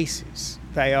the cases,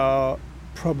 they are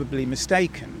probably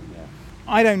mistaken. Yeah.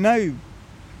 I don't know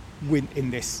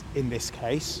in this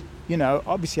case.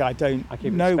 Obviously I don't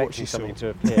know what she saw. Something to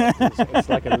appear. It's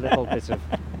like a little bit of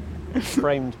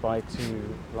framed by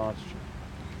 2 large trees.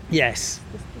 Yes.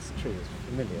 This tree is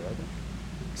familiar, I think.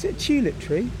 Is it a tulip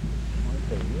tree? Might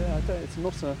be. Yeah, it's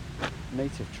not a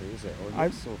native tree, is it? Or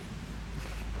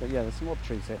but yeah, there's some odd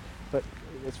trees here. But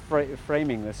it's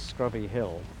framing this scrubby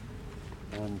hill.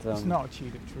 And it's not a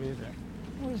tulip tree, is it?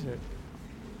 What is it?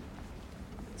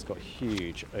 It's got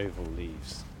huge oval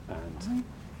leaves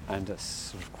and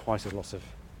sort of quite a lot of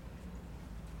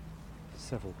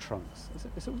several trunks.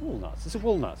 Is it walnuts? It's a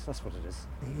walnut. That's what it is.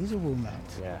 It is a walnut.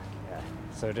 Yeah.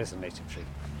 So it is a native tree.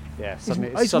 Yeah.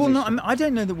 It's walnut. I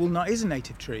don't know that walnut is a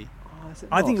native tree.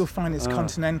 I think you'll find it's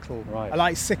continental. Right. I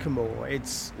like sycamore.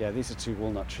 These are 2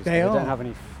 walnut trees. They don't have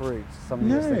any fruit. Some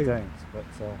years they don't. But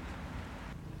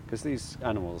because these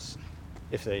animals,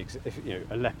 if a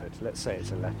leopard, let's say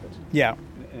it's a leopard. Yeah.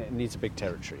 It needs a big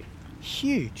territory.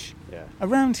 Huge. Yeah.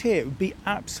 Around here, it would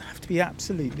have to be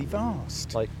absolutely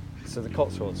vast. So the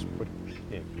Cotswolds would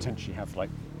potentially have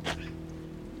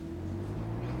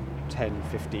 10,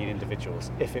 15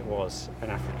 individuals if it was an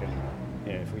African.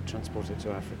 If we transport it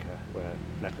to Africa, where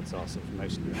leopards are sort of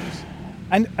mostly used.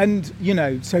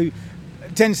 And so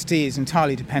density is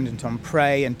entirely dependent on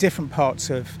prey, and different parts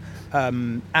of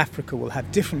Africa will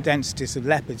have different densities of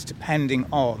leopards depending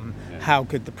on how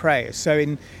good the prey is. So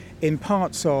in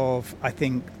parts of, I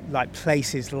think,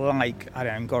 places like,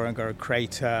 Ngorongoro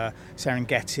Crater,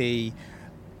 Serengeti,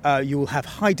 you will have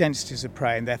high densities of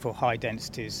prey and therefore high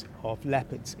densities of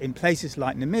leopards. In places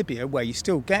like Namibia, where you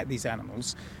still get these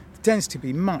animals, the density will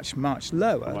be much, much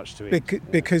lower. Much to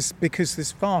eat. Because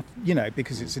there's far,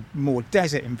 because it's a more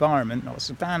desert environment, not a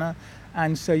savanna,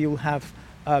 and so you'll have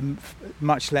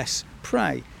much less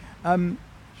prey. Should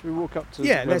we walk up to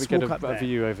where we get a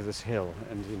view over this hill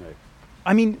and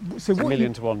so it's a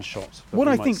 1,000,000 to 1 shot. What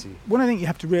I think you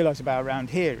have to realise about around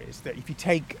here is that if you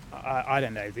take,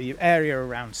 the area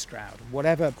around Stroud,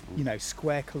 whatever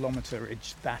square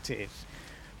kilometrage that is,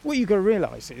 what you've got to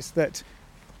realise is that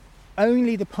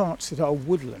only the parts that are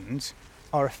woodland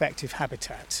are effective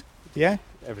habitat. Yeah.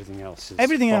 Everything else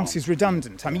is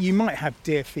redundant. You might have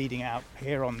deer feeding out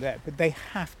here on there, but they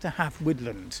have to have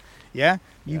woodland. Yeah.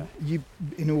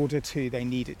 In order they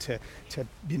need it to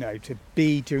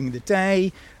be during the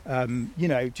day,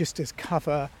 just as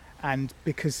cover, and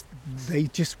because they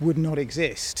just would not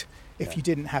exist if you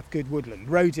didn't have good woodland.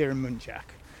 Roe deer and muntjac,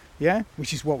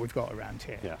 which is what we've got around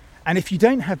here. Yeah. And if you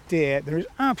don't have deer, there is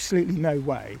absolutely no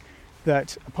way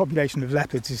that a population of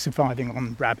leopards is surviving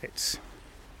on rabbits.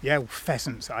 Yeah, or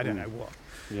pheasants, I don't know what.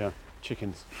 Yeah,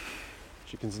 chickens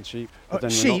and sheep. But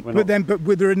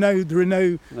there are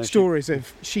no stories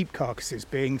of sheep carcasses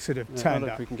being sort of turned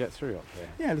up. We can get through up here.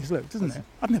 Yeah, look, doesn't it?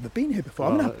 I've never been here before.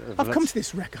 I've come to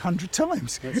this wreck 100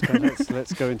 times.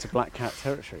 Let's go into black cat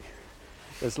territory.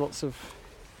 There's lots of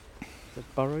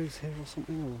burrows here or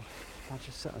something, or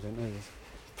badger set. I don't know.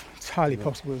 It's highly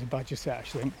possible there's a badger set,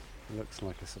 actually. It looks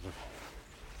like a sort of.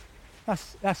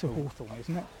 That's a hawthorn,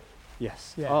 isn't it?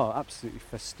 Yes. Yeah. Oh, absolutely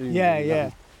festooned.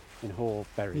 In haw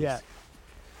berries. Yeah. It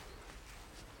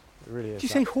really is. Did you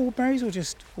say haw berries or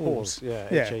just haws? Yeah.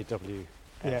 HAWS.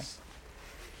 Yeah.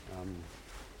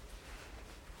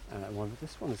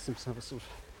 This one seems to have a sort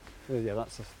of.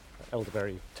 That's an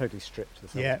elderberry, totally stripped.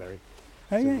 This elderberry.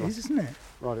 Oh yeah, it is, isn't it?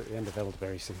 Right at the end of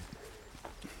elderberry season.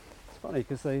 It's funny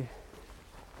because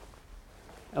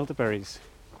elderberries,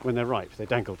 when they're ripe, they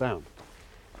dangle down.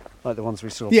 Like the ones we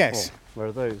saw before. Where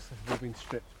are those? They've been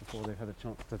stripped before they've had a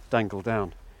chance to dangle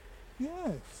down.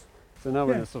 Yes. So now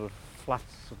we're in a sort of flat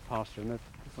sort of pasture, and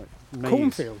it's like maize.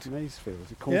 Cornfield. Maize field.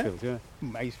 Cornfield, yeah.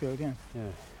 Maize field, yeah. Yeah.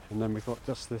 And then we've got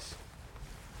just this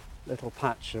little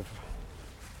patch of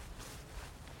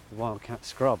wildcat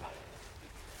scrub.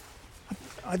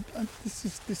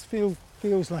 This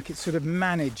feels like it's sort of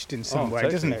managed in some way,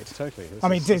 doesn't it? Totally.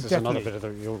 This is another bit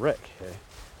of your wreck here.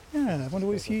 Yeah, I wonder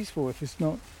what it's used for if it's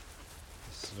not.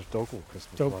 Sort of dog walkers.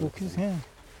 Dog walkers, yeah.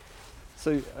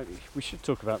 So we should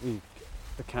talk about the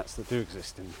cats that do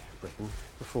exist in Britain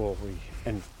before we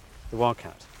end the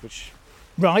wildcat, which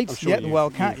right, I'm sure the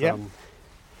wildcat,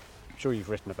 sure you've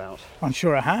written about. I'm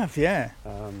sure I have, yeah.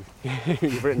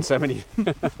 You've written so many.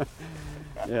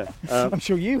 Yeah. I'm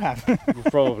sure you have.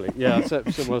 Probably, yeah. I've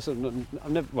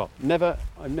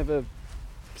never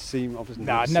seen. Obviously,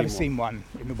 No, I've never seen one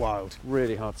in the wild.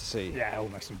 Really hard to see. Yeah,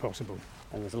 almost impossible.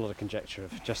 And there's a lot of conjecture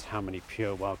of just how many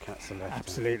pure wildcats are left.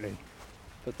 Absolutely.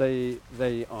 But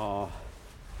they are.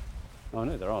 Oh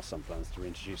no, there are some plans to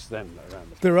reintroduce them around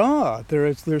the. There are.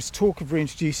 There's talk of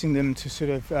reintroducing them to sort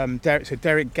of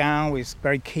Derek Gow is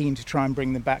very keen to try and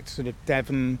bring them back to sort of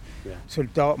Devon, sort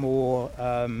of Dartmoor,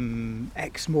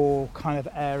 Exmoor kind of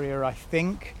area. I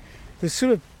think there's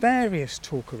sort of various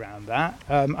talk around that.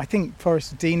 I think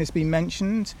Forest of Dean has been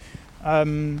mentioned,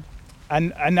 and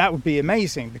that would be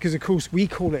amazing because of course we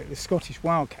call it the Scottish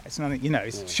wildcat. It's nothing,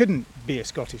 it shouldn't be a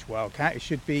Scottish wildcat. It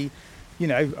should be,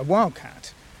 a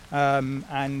wildcat.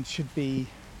 And should be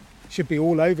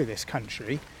all over this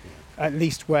country, at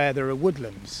least where there are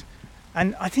woodlands.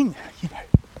 And I think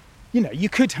you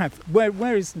could have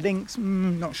where is lynx?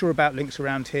 Not sure about lynx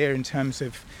around here in terms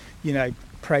of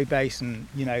prey base and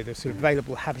the sort of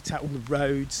available habitat, all the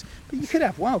roads. But you could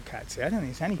have wildcats here. I don't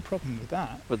think there's any problem with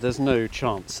that. But there's no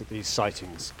chance that these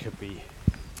sightings could be.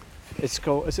 It's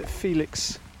called. Is it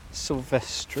Felix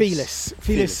Sylvestris?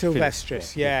 Felis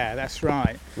sylvestris, yeah, that's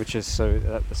right. Which is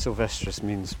sylvestris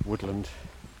means woodland.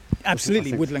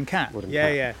 Absolutely, woodland cat.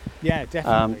 Yeah,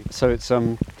 definitely. So it's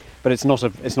but it's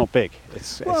not big.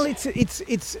 It's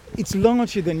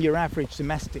larger than your average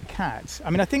domestic cat.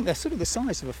 I mean, I think they're sort of the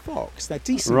size of a fox. They're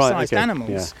decent sized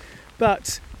animals,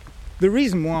 but the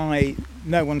reason why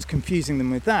no one's confusing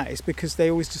them with that is because they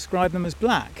always describe them as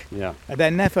black. Yeah. They're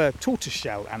never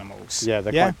tortoiseshell animals. Yeah,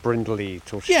 they're quite brindly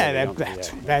tortoiseshell.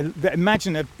 Yeah,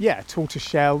 imagine a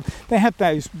tortoiseshell. They have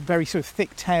those very sort of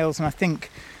thick tails, and I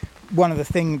think one of the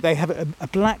things they have a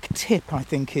black tip. I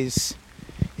think is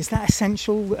that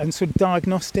essential and sort of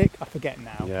diagnostic? I forget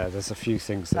now. Yeah, there's a few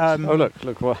things. That,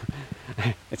 look what!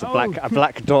 It's a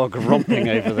black dog romping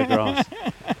over the grass.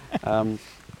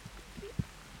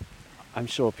 I'm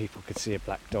sure people could see a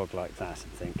black dog like that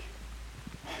and think,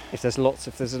 if there's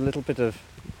a little bit of,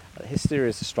 hysteria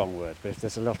is a strong word, but if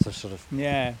there's a lot of sort of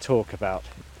talk about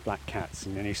black cats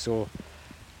and then you saw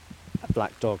a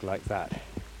black dog like that,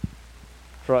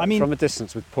 from a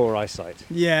distance with poor eyesight.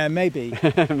 Yeah, maybe.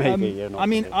 Maybe you're not. I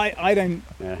mean, I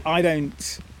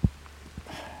don't.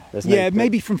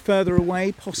 Maybe from further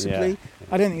away, possibly. Yeah.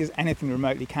 I don't think there's anything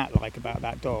remotely cat-like about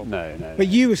that dog. No. But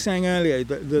you were saying earlier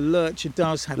that the lurcher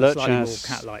does have a slightly more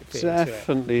cat-like feel to it.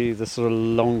 Definitely the sort of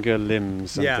longer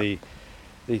limbs and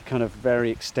the kind of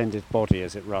very extended body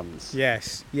as it runs.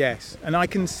 Yes, and I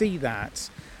can see that.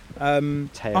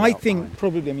 I think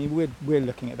probably. I mean, we're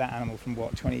looking at that animal from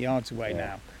 20 yards away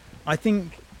now. I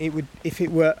think it would, if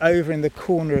it were over in the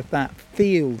corner of that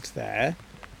field there.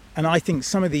 And I think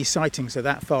some of these sightings are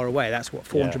that far away. That's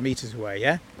 400 metres away,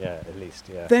 yeah? Yeah, at least,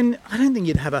 yeah. Then I don't think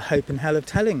you'd have a hope in hell of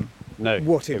telling what it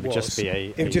was. It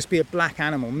would just be a black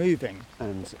animal moving.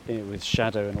 And with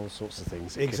shadow and all sorts of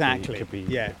things. It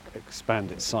could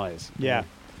expand its size. Yeah.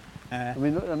 I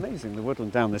mean, amazing, the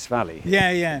woodland down this valley.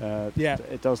 Yeah.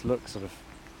 It does look sort of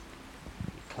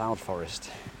cloud forest.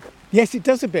 Yes, it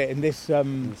does a bit in this sort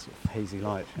of hazy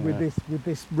light. With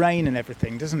this rain and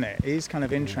everything, doesn't it? It is kind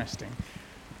of interesting.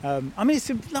 I mean,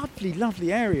 it's a lovely,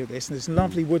 lovely area. There's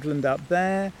lovely woodland up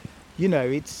there.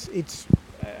 It's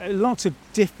lots of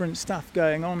different stuff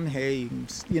going on here.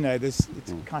 It's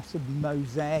kind of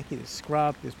mosaic. There's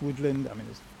scrub. There's woodland. I mean,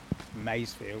 there's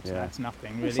maize field. So that's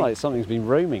nothing really. It's like something's been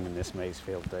roaming in this maize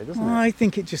field, though, doesn't it? I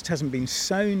think it just hasn't been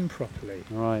sown properly.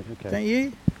 Right. Okay. Don't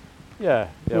you? Yeah.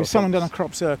 Or someone done a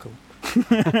crop circle.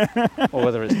 Or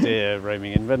whether it's deer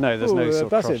roaming in, but no, there's no sort of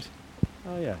buzzard.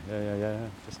 Oh yeah,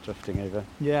 just drifting over.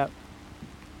 Yeah.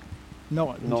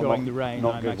 Not enjoying the rain.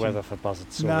 Not good weather for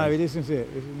buzzards. No, it isn't.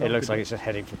 It looks like it's just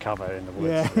heading for cover in the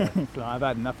woods. Yeah, I've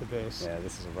had enough of this. Yeah,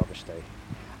 this is a rubbish day.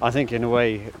 I think in a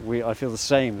way I feel the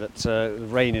same, that the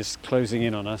rain is closing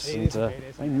in on us. It is a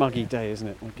muggy day, isn't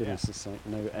it? My goodness, it's like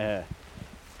no air.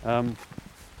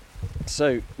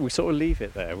 So we sort of leave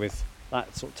it there with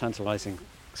that sort of tantalising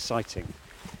sighting.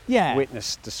 Yeah.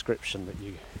 Witness description that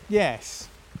you. Yes.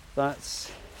 That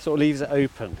sort of leaves it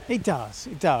open. It does,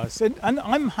 and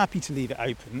I'm happy to leave it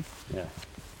open. Yeah.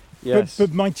 Yes.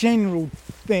 But my general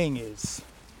thing is,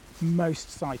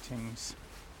 most sightings,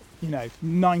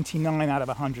 99 out of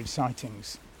 100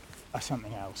 sightings are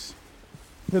something else.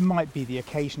 There might be the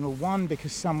occasional one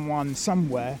because someone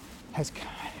somewhere has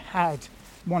had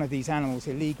one of these animals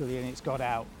illegally and it's got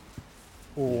out,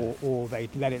 or they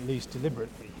let it loose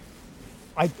deliberately.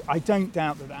 I don't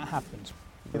doubt that happens.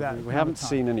 We haven't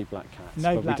seen any black cats.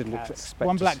 No but black we didn't cats. Expect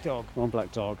One black dog. One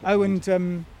black dog. Oh,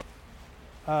 and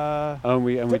Doug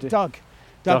the dog.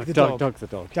 Doug the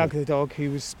dog. Doug the dog,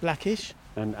 who was blackish.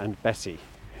 And Betty,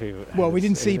 who... Well, we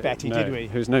didn't see Betty, did we?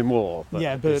 Who's no more. But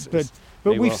yeah, but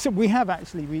we have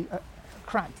actually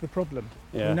cracked the problem.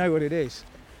 Yeah. We know what it is.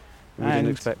 We didn't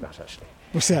expect that, actually.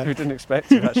 What's that? We didn't expect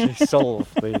to actually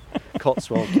solve the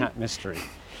Cotswold cat mystery.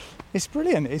 It's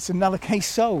brilliant. It's another case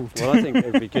solved. Well, I think it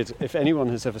would be good if anyone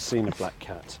has ever seen a black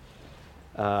cat,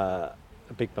 a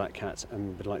big black cat,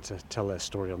 and would like to tell their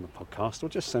story on the podcast, or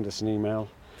just send us an email.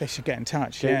 They should get in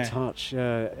touch. Get in touch.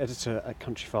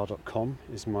 Editor@countryfile.com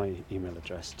is my email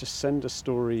address. Just send a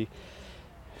story,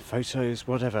 photos,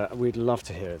 whatever. We'd love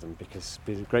to hear them, because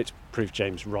it'd be great to prove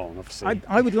James wrong, obviously.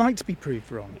 I would like to be proved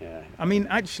wrong. Yeah. I mean,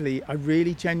 actually, I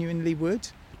really genuinely would.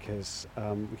 Because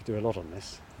we could do a lot on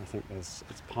this. I think it's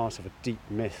part of a deep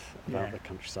myth about the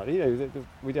countryside. You know,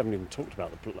 we haven't even talked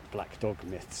about the black dog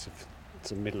myths of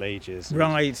the Middle Ages.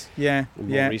 Right, yeah. In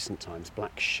more recent times,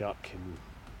 Black Shuck in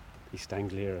East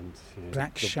Anglia, and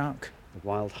Black Shuck, the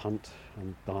Wild Hunt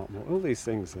and Dartmoor, all these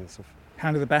things. Sort of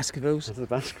Hound of the Baskervilles. Hound of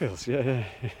the Baskervilles, yeah.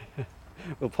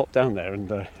 We'll pop down there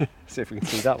and see if we can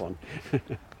see that one.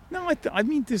 No, I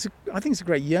mean, I think it's a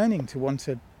great yearning to want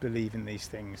to believe in these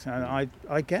things, and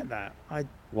I get that.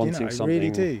 Wanting something really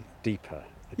do. Deeper,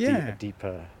 a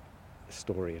deeper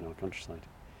story in our countryside.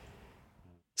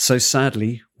 So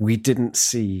sadly, we didn't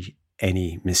see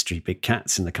any mystery big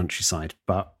cats in the countryside,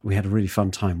 but we had a really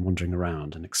fun time wandering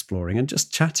around and exploring and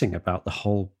just chatting about the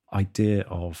whole idea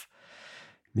of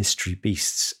mystery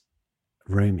beasts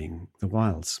roaming the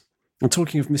wilds. And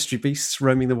talking of mystery beasts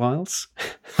roaming the wilds,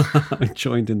 I'm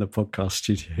joined in the podcast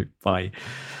studio by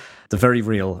the very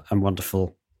real and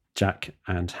wonderful Jack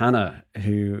and Hannah,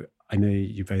 who I know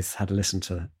you both had a listen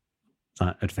to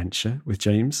that adventure with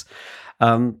James.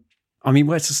 I mean,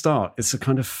 where to start? It's a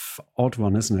kind of odd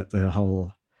one, isn't it? The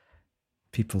whole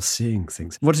people seeing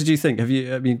things. What did you think? Are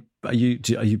you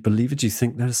believer? Do you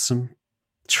think there's some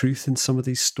truth in some of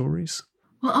these stories?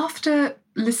 Well, after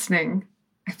listening,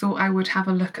 I thought I would have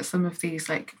a look at some of these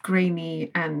like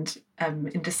grainy and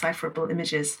indecipherable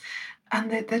images, and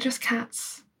they're just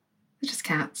cats. They're just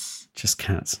cats. Just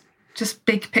cats. Just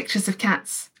big pictures of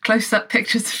cats. Close-up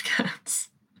pictures of cats.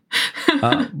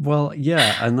 Well,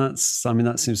 yeah, and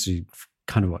that seems to be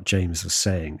kind of what James was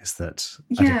saying, is that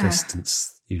at a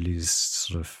distance you lose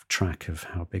sort of track of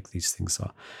how big these things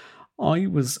are. I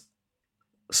was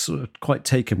sort of quite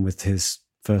taken with his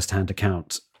first-hand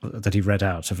account that he read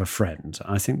out of a friend.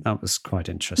 I think that was quite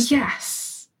interesting.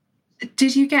 Yes.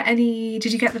 Did you get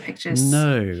the pictures?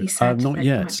 No, not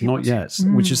yet.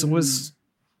 Which is always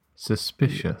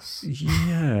suspicious.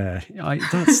 Yeah,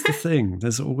 that's the thing.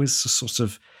 There's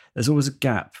always a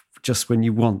gap just when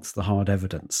you want the hard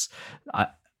evidence. I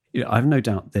have no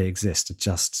doubt they exist. It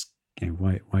just,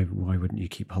 why wouldn't you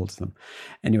keep hold of them?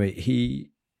 Anyway,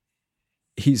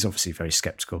 he's obviously very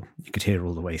sceptical. You could hear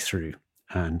all the way through.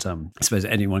 And I suppose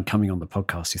anyone coming on the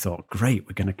podcast who thought, great,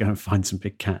 we're going to go and find some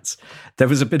big cats. There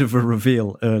was a bit of a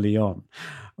reveal early on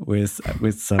with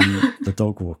the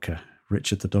dog walker,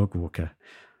 Richard the dog walker.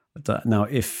 Now,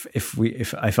 if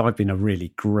I'd been a really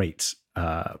great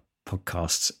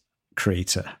podcast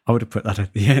creator, I would have put that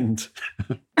at the end.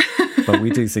 But we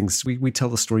do things, we tell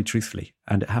the story truthfully,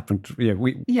 and it happened.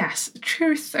 Yes,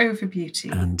 truth over beauty.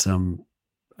 And I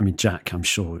mean, Jack, I'm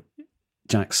sure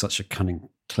Jack's such a cunning,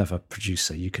 clever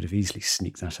producer. You could have easily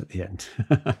sneaked that at the end,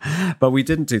 but we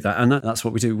didn't do that, and that's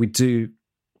what we do. We do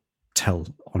tell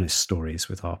honest stories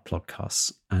with our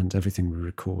podcasts, and everything we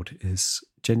record is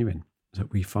genuine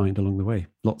that we find along the way.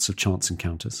 Lots of chance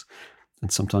encounters,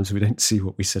 and sometimes we don't see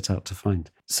what we set out to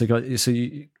find. So, guys,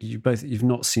 you've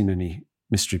not seen any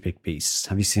mystery big beasts.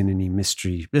 Have you seen any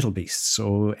mystery little beasts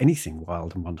or anything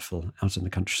wild and wonderful out in the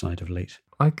countryside of late?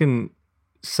 I can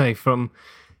say from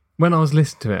when I was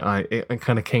listening to it, it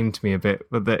kind of came to me a bit,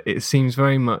 but that it seems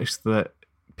very much that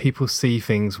people see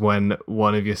things when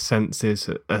one of your senses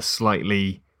are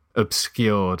slightly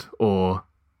obscured or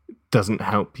doesn't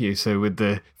help you. So with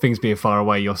the things being far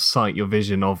away, your sight, your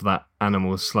vision of that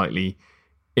animal is slightly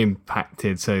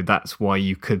impacted. So that's why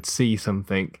you could see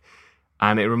something.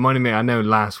 And it reminded me, I know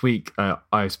last week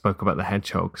I spoke about the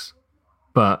hedgehogs,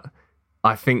 but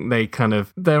I think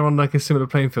they're on like a similar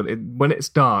playing field. When it's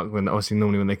dark,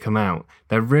 normally when they come out,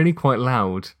 they're really quite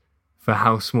loud for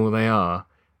how small they are.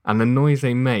 And the noise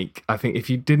they make, I think if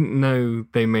you didn't know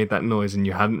they made that noise and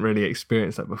you hadn't really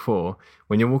experienced that before,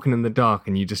 when you're walking in the dark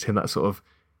and you just hear that sort of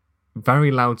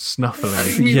very loud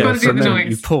snuffling.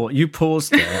 You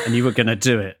paused there and you were going to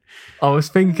do it. I was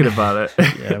thinking about it.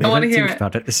 Yeah, I want to hear it.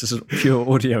 About it. This is a pure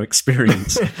audio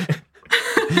experience.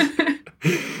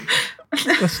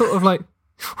 They're sort of like...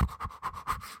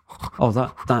 Oh,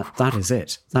 that is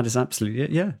it. That is absolutely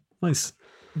it. Yeah, nice.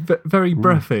 Very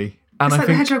breathy. And It's like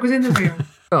the hedgehog was in the room.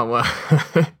 Oh,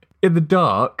 well, in the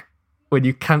dark, when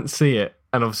you can't see it,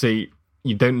 and obviously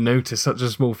you don't notice such a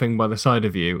small thing by the side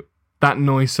of you, that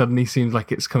noise suddenly seems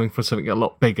like it's coming from something a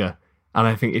lot bigger. And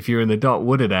I think if you're in the dark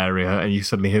wooded area and you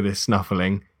suddenly hear this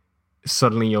snuffling,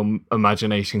 suddenly your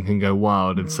imagination can go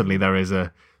wild, and suddenly there is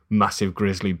a massive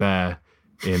grizzly bear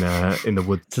in the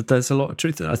woods. So there's a lot of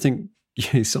truth. I think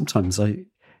sometimes I'm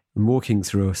walking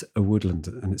through a woodland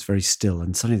and it's very still,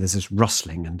 and suddenly there's this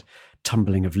rustling and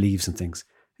tumbling of leaves and things.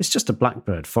 It's just a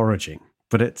blackbird foraging,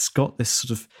 but it's got this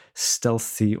sort of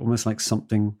stealthy, almost like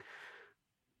something.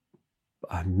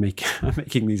 I'm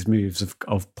making these moves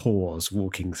of paws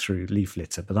walking through leaf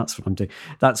litter, but that's what I'm doing.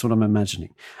 That's what I'm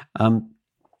imagining.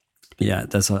 Yeah,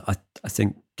 I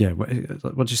think, yeah, what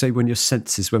do you say when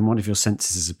one of your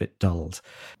senses is a bit dulled?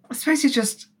 I suppose you're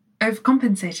just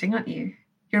overcompensating, aren't you?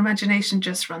 Your imagination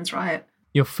just runs riot.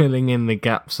 You're filling in the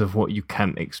gaps of what you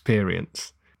can't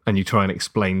experience, and you try and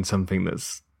explain something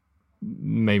that's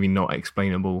maybe not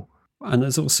explainable. And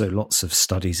there's also lots of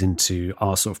studies into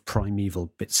our sort of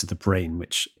primeval bits of the brain,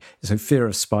 so fear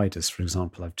of spiders, for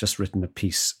example. I've just written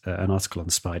an article on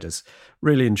spiders,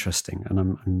 really interesting,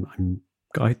 and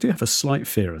I do have a slight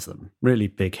fear of them. Really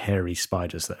big, hairy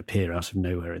spiders that appear out of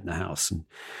nowhere in the house and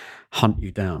hunt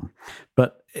you down.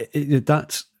 But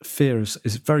that fear is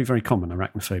very, very common,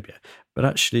 arachnophobia. But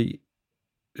actually,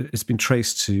 it's been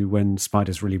traced to when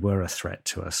spiders really were a threat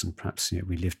to us, and perhaps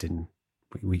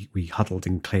we huddled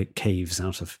in caves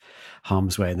out of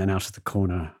harm's way, and then out of the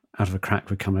corner, out of a crack,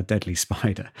 would come a deadly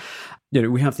spider.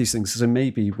 We have these things. So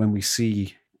maybe when we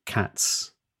see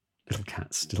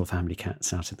little family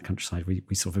cats out in the countryside,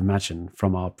 we sort of imagine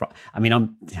from our. I mean,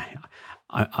 I'm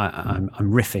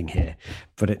riffing here,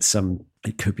 but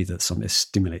it could be that it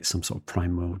stimulates some sort of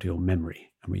primordial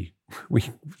memory, and we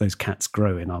those cats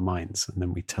grow in our minds, and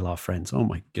then we tell our friends, "Oh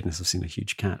my goodness, I've seen a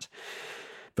huge cat."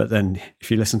 But then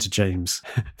if you listen to James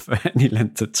for any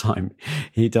length of time,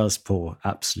 he does pour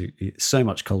absolutely so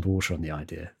much cold water on the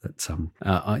idea that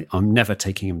I'm never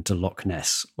taking him to Loch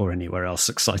Ness or anywhere else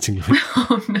exciting like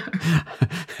Oh, no.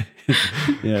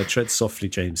 Yeah, tread softly,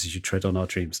 James, as you tread on our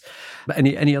dreams. But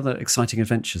any other exciting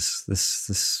adventures?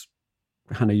 This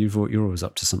Hannah, you're always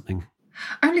up to something.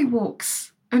 Only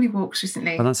walks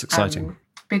recently. Oh, that's exciting.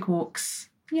 Big walks,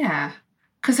 yeah.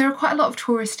 Because there are quite a lot of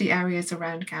touristy areas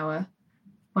around Gower,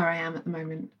 where I am at the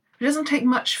moment. It doesn't take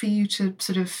much for you to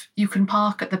you can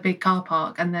park at the big car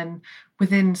park and then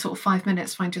within sort of 5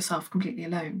 minutes find yourself completely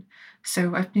alone.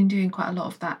 So I've been doing quite a lot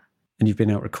of that. And you've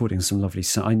been out recording some lovely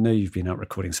I know you've been out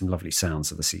recording some lovely sounds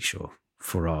of the seashore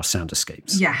for our sound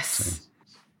escapes. Yes. So.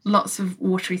 Lots of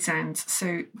watery sounds.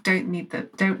 So don't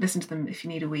listen to them if you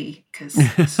need a wee, because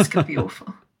it's just going to be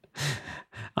awful.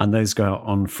 And those go out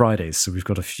on Fridays, so we've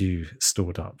got a few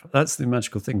stored up. That's the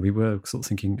magical thing. We were sort of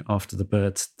thinking after the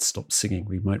birds stopped singing,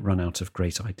 we might run out of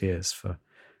great ideas for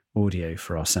audio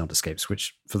for our sound escapes,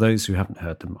 which, for those who haven't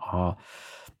heard them, are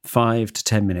 5 to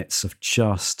 10 minutes of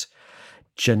just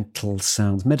gentle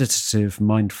sounds, meditative,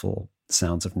 mindful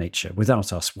sounds of nature,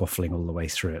 without us waffling all the way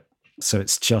through it. So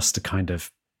it's just a kind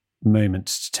of moment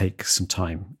to take some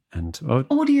time and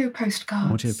audio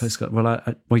postcards.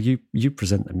 Well, you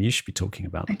present them. You should be talking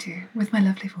about them. I do, with my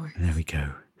lovely voice. There we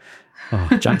go. Oh,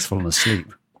 Jack's fallen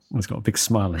asleep. He's got a big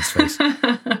smile on his face.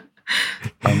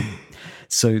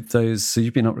 So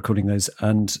you've been out recording those,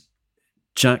 and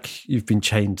Jack, you've been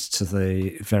chained to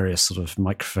the various sort of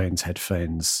microphones,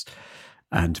 headphones,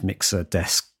 and mixer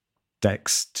decks. I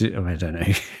don't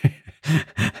know,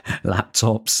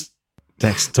 laptops.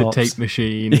 Desktops. The tape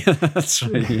machine. Yeah, that's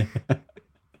right. Yeah.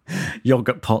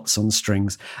 Yogurt pots on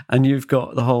strings, and you've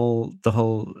got the whole.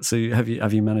 So have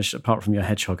you managed, apart from your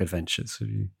hedgehog adventures?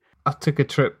 I took a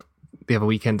trip the other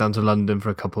weekend down to London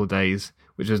for a couple of days,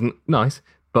 which was nice,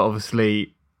 but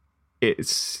obviously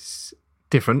it's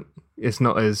different. It's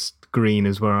not as green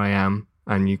as where I am,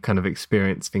 and you kind of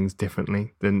experience things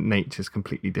differently. The nature's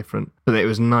completely different. But it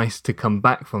was nice to come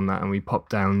back from that, and we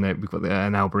popped down there. We've got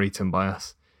an Arboretum by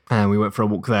us. And we went for a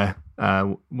walk there,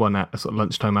 one at a sort of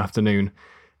lunchtime afternoon.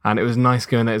 And it was nice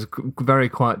going there. It was a very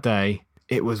quiet day.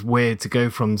 It was weird to go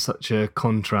from such a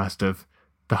contrast of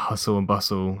the hustle and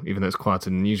bustle, even though it's quieter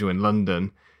than usual in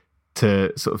London,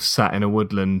 to sort of sat in a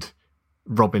woodland,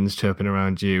 robins chirping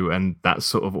around you, and that's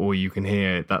sort of all you can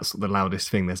hear. That's the loudest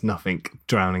thing. There's nothing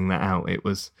drowning that out. It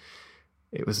was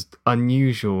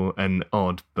unusual and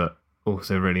odd, but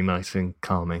also really nice and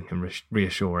calming and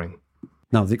reassuring.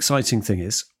 Now, the exciting thing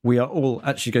is we are all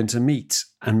actually going to meet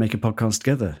and make a podcast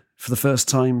together for the first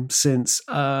time since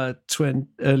early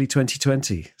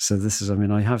 2020. So this is,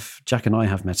 Jack and I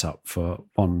have met up for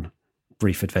one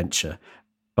brief adventure,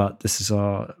 but this is where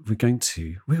are we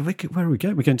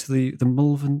going? We're going to the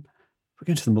Malvern. We're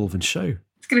going to the Malvern show.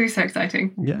 It's going to be so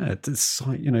exciting. Yeah, it's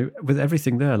like, with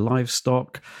everything there,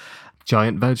 livestock,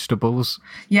 giant vegetables.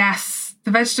 Yes,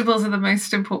 the vegetables are the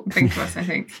most important thing to us, I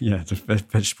think. Yeah, the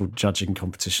vegetable judging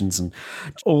competitions and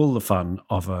all the fun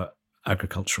of a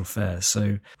agricultural fair.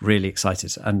 So really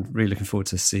excited and really looking forward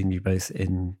to seeing you both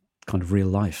in kind of real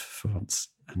life for once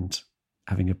and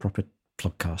having a proper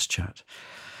podcast chat.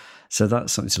 So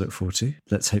that's something to look forward to.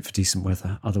 Let's hope for decent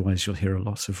weather. Otherwise, you'll hear a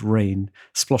lot of rain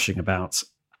sploshing about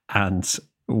and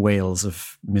wails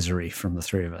of misery from the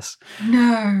three of us.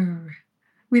 No,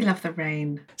 we love the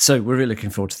rain. So we're really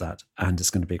looking forward to that, and it's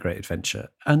going to be a great adventure.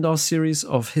 And our series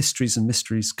of histories and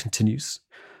mysteries continues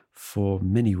for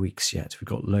many weeks yet. We've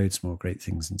got loads more great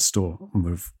things in store, and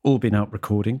we've all been out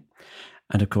recording.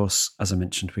 And of course, as I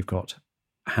mentioned, we've got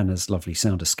Hannah's lovely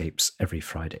sound escapes every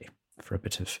Friday for a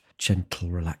bit of gentle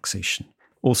relaxation.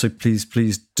 Also, please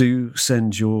do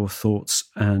send your thoughts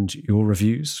and your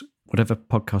reviews, whatever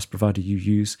podcast provider you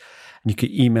use. And you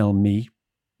can email me,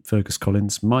 Fergus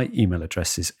Collins. My email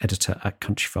address is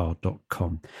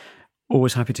editor@countryfile.com.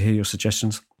 Always happy to hear your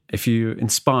suggestions. If you're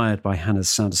inspired by Hannah's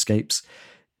sound escapes,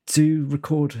 do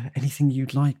record anything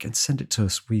you'd like and send it to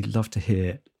us. We love to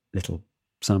hear little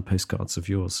sound postcards of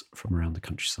yours from around the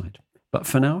countryside. But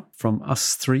for now, from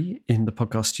us three in the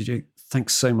podcast studio,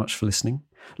 thanks so much for listening.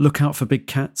 Look out for big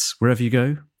cats wherever you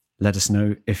go. Let us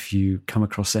know if you come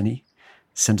across any.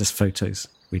 Send us photos.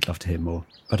 We'd love to hear more.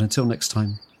 But until next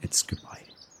time, it's goodbye.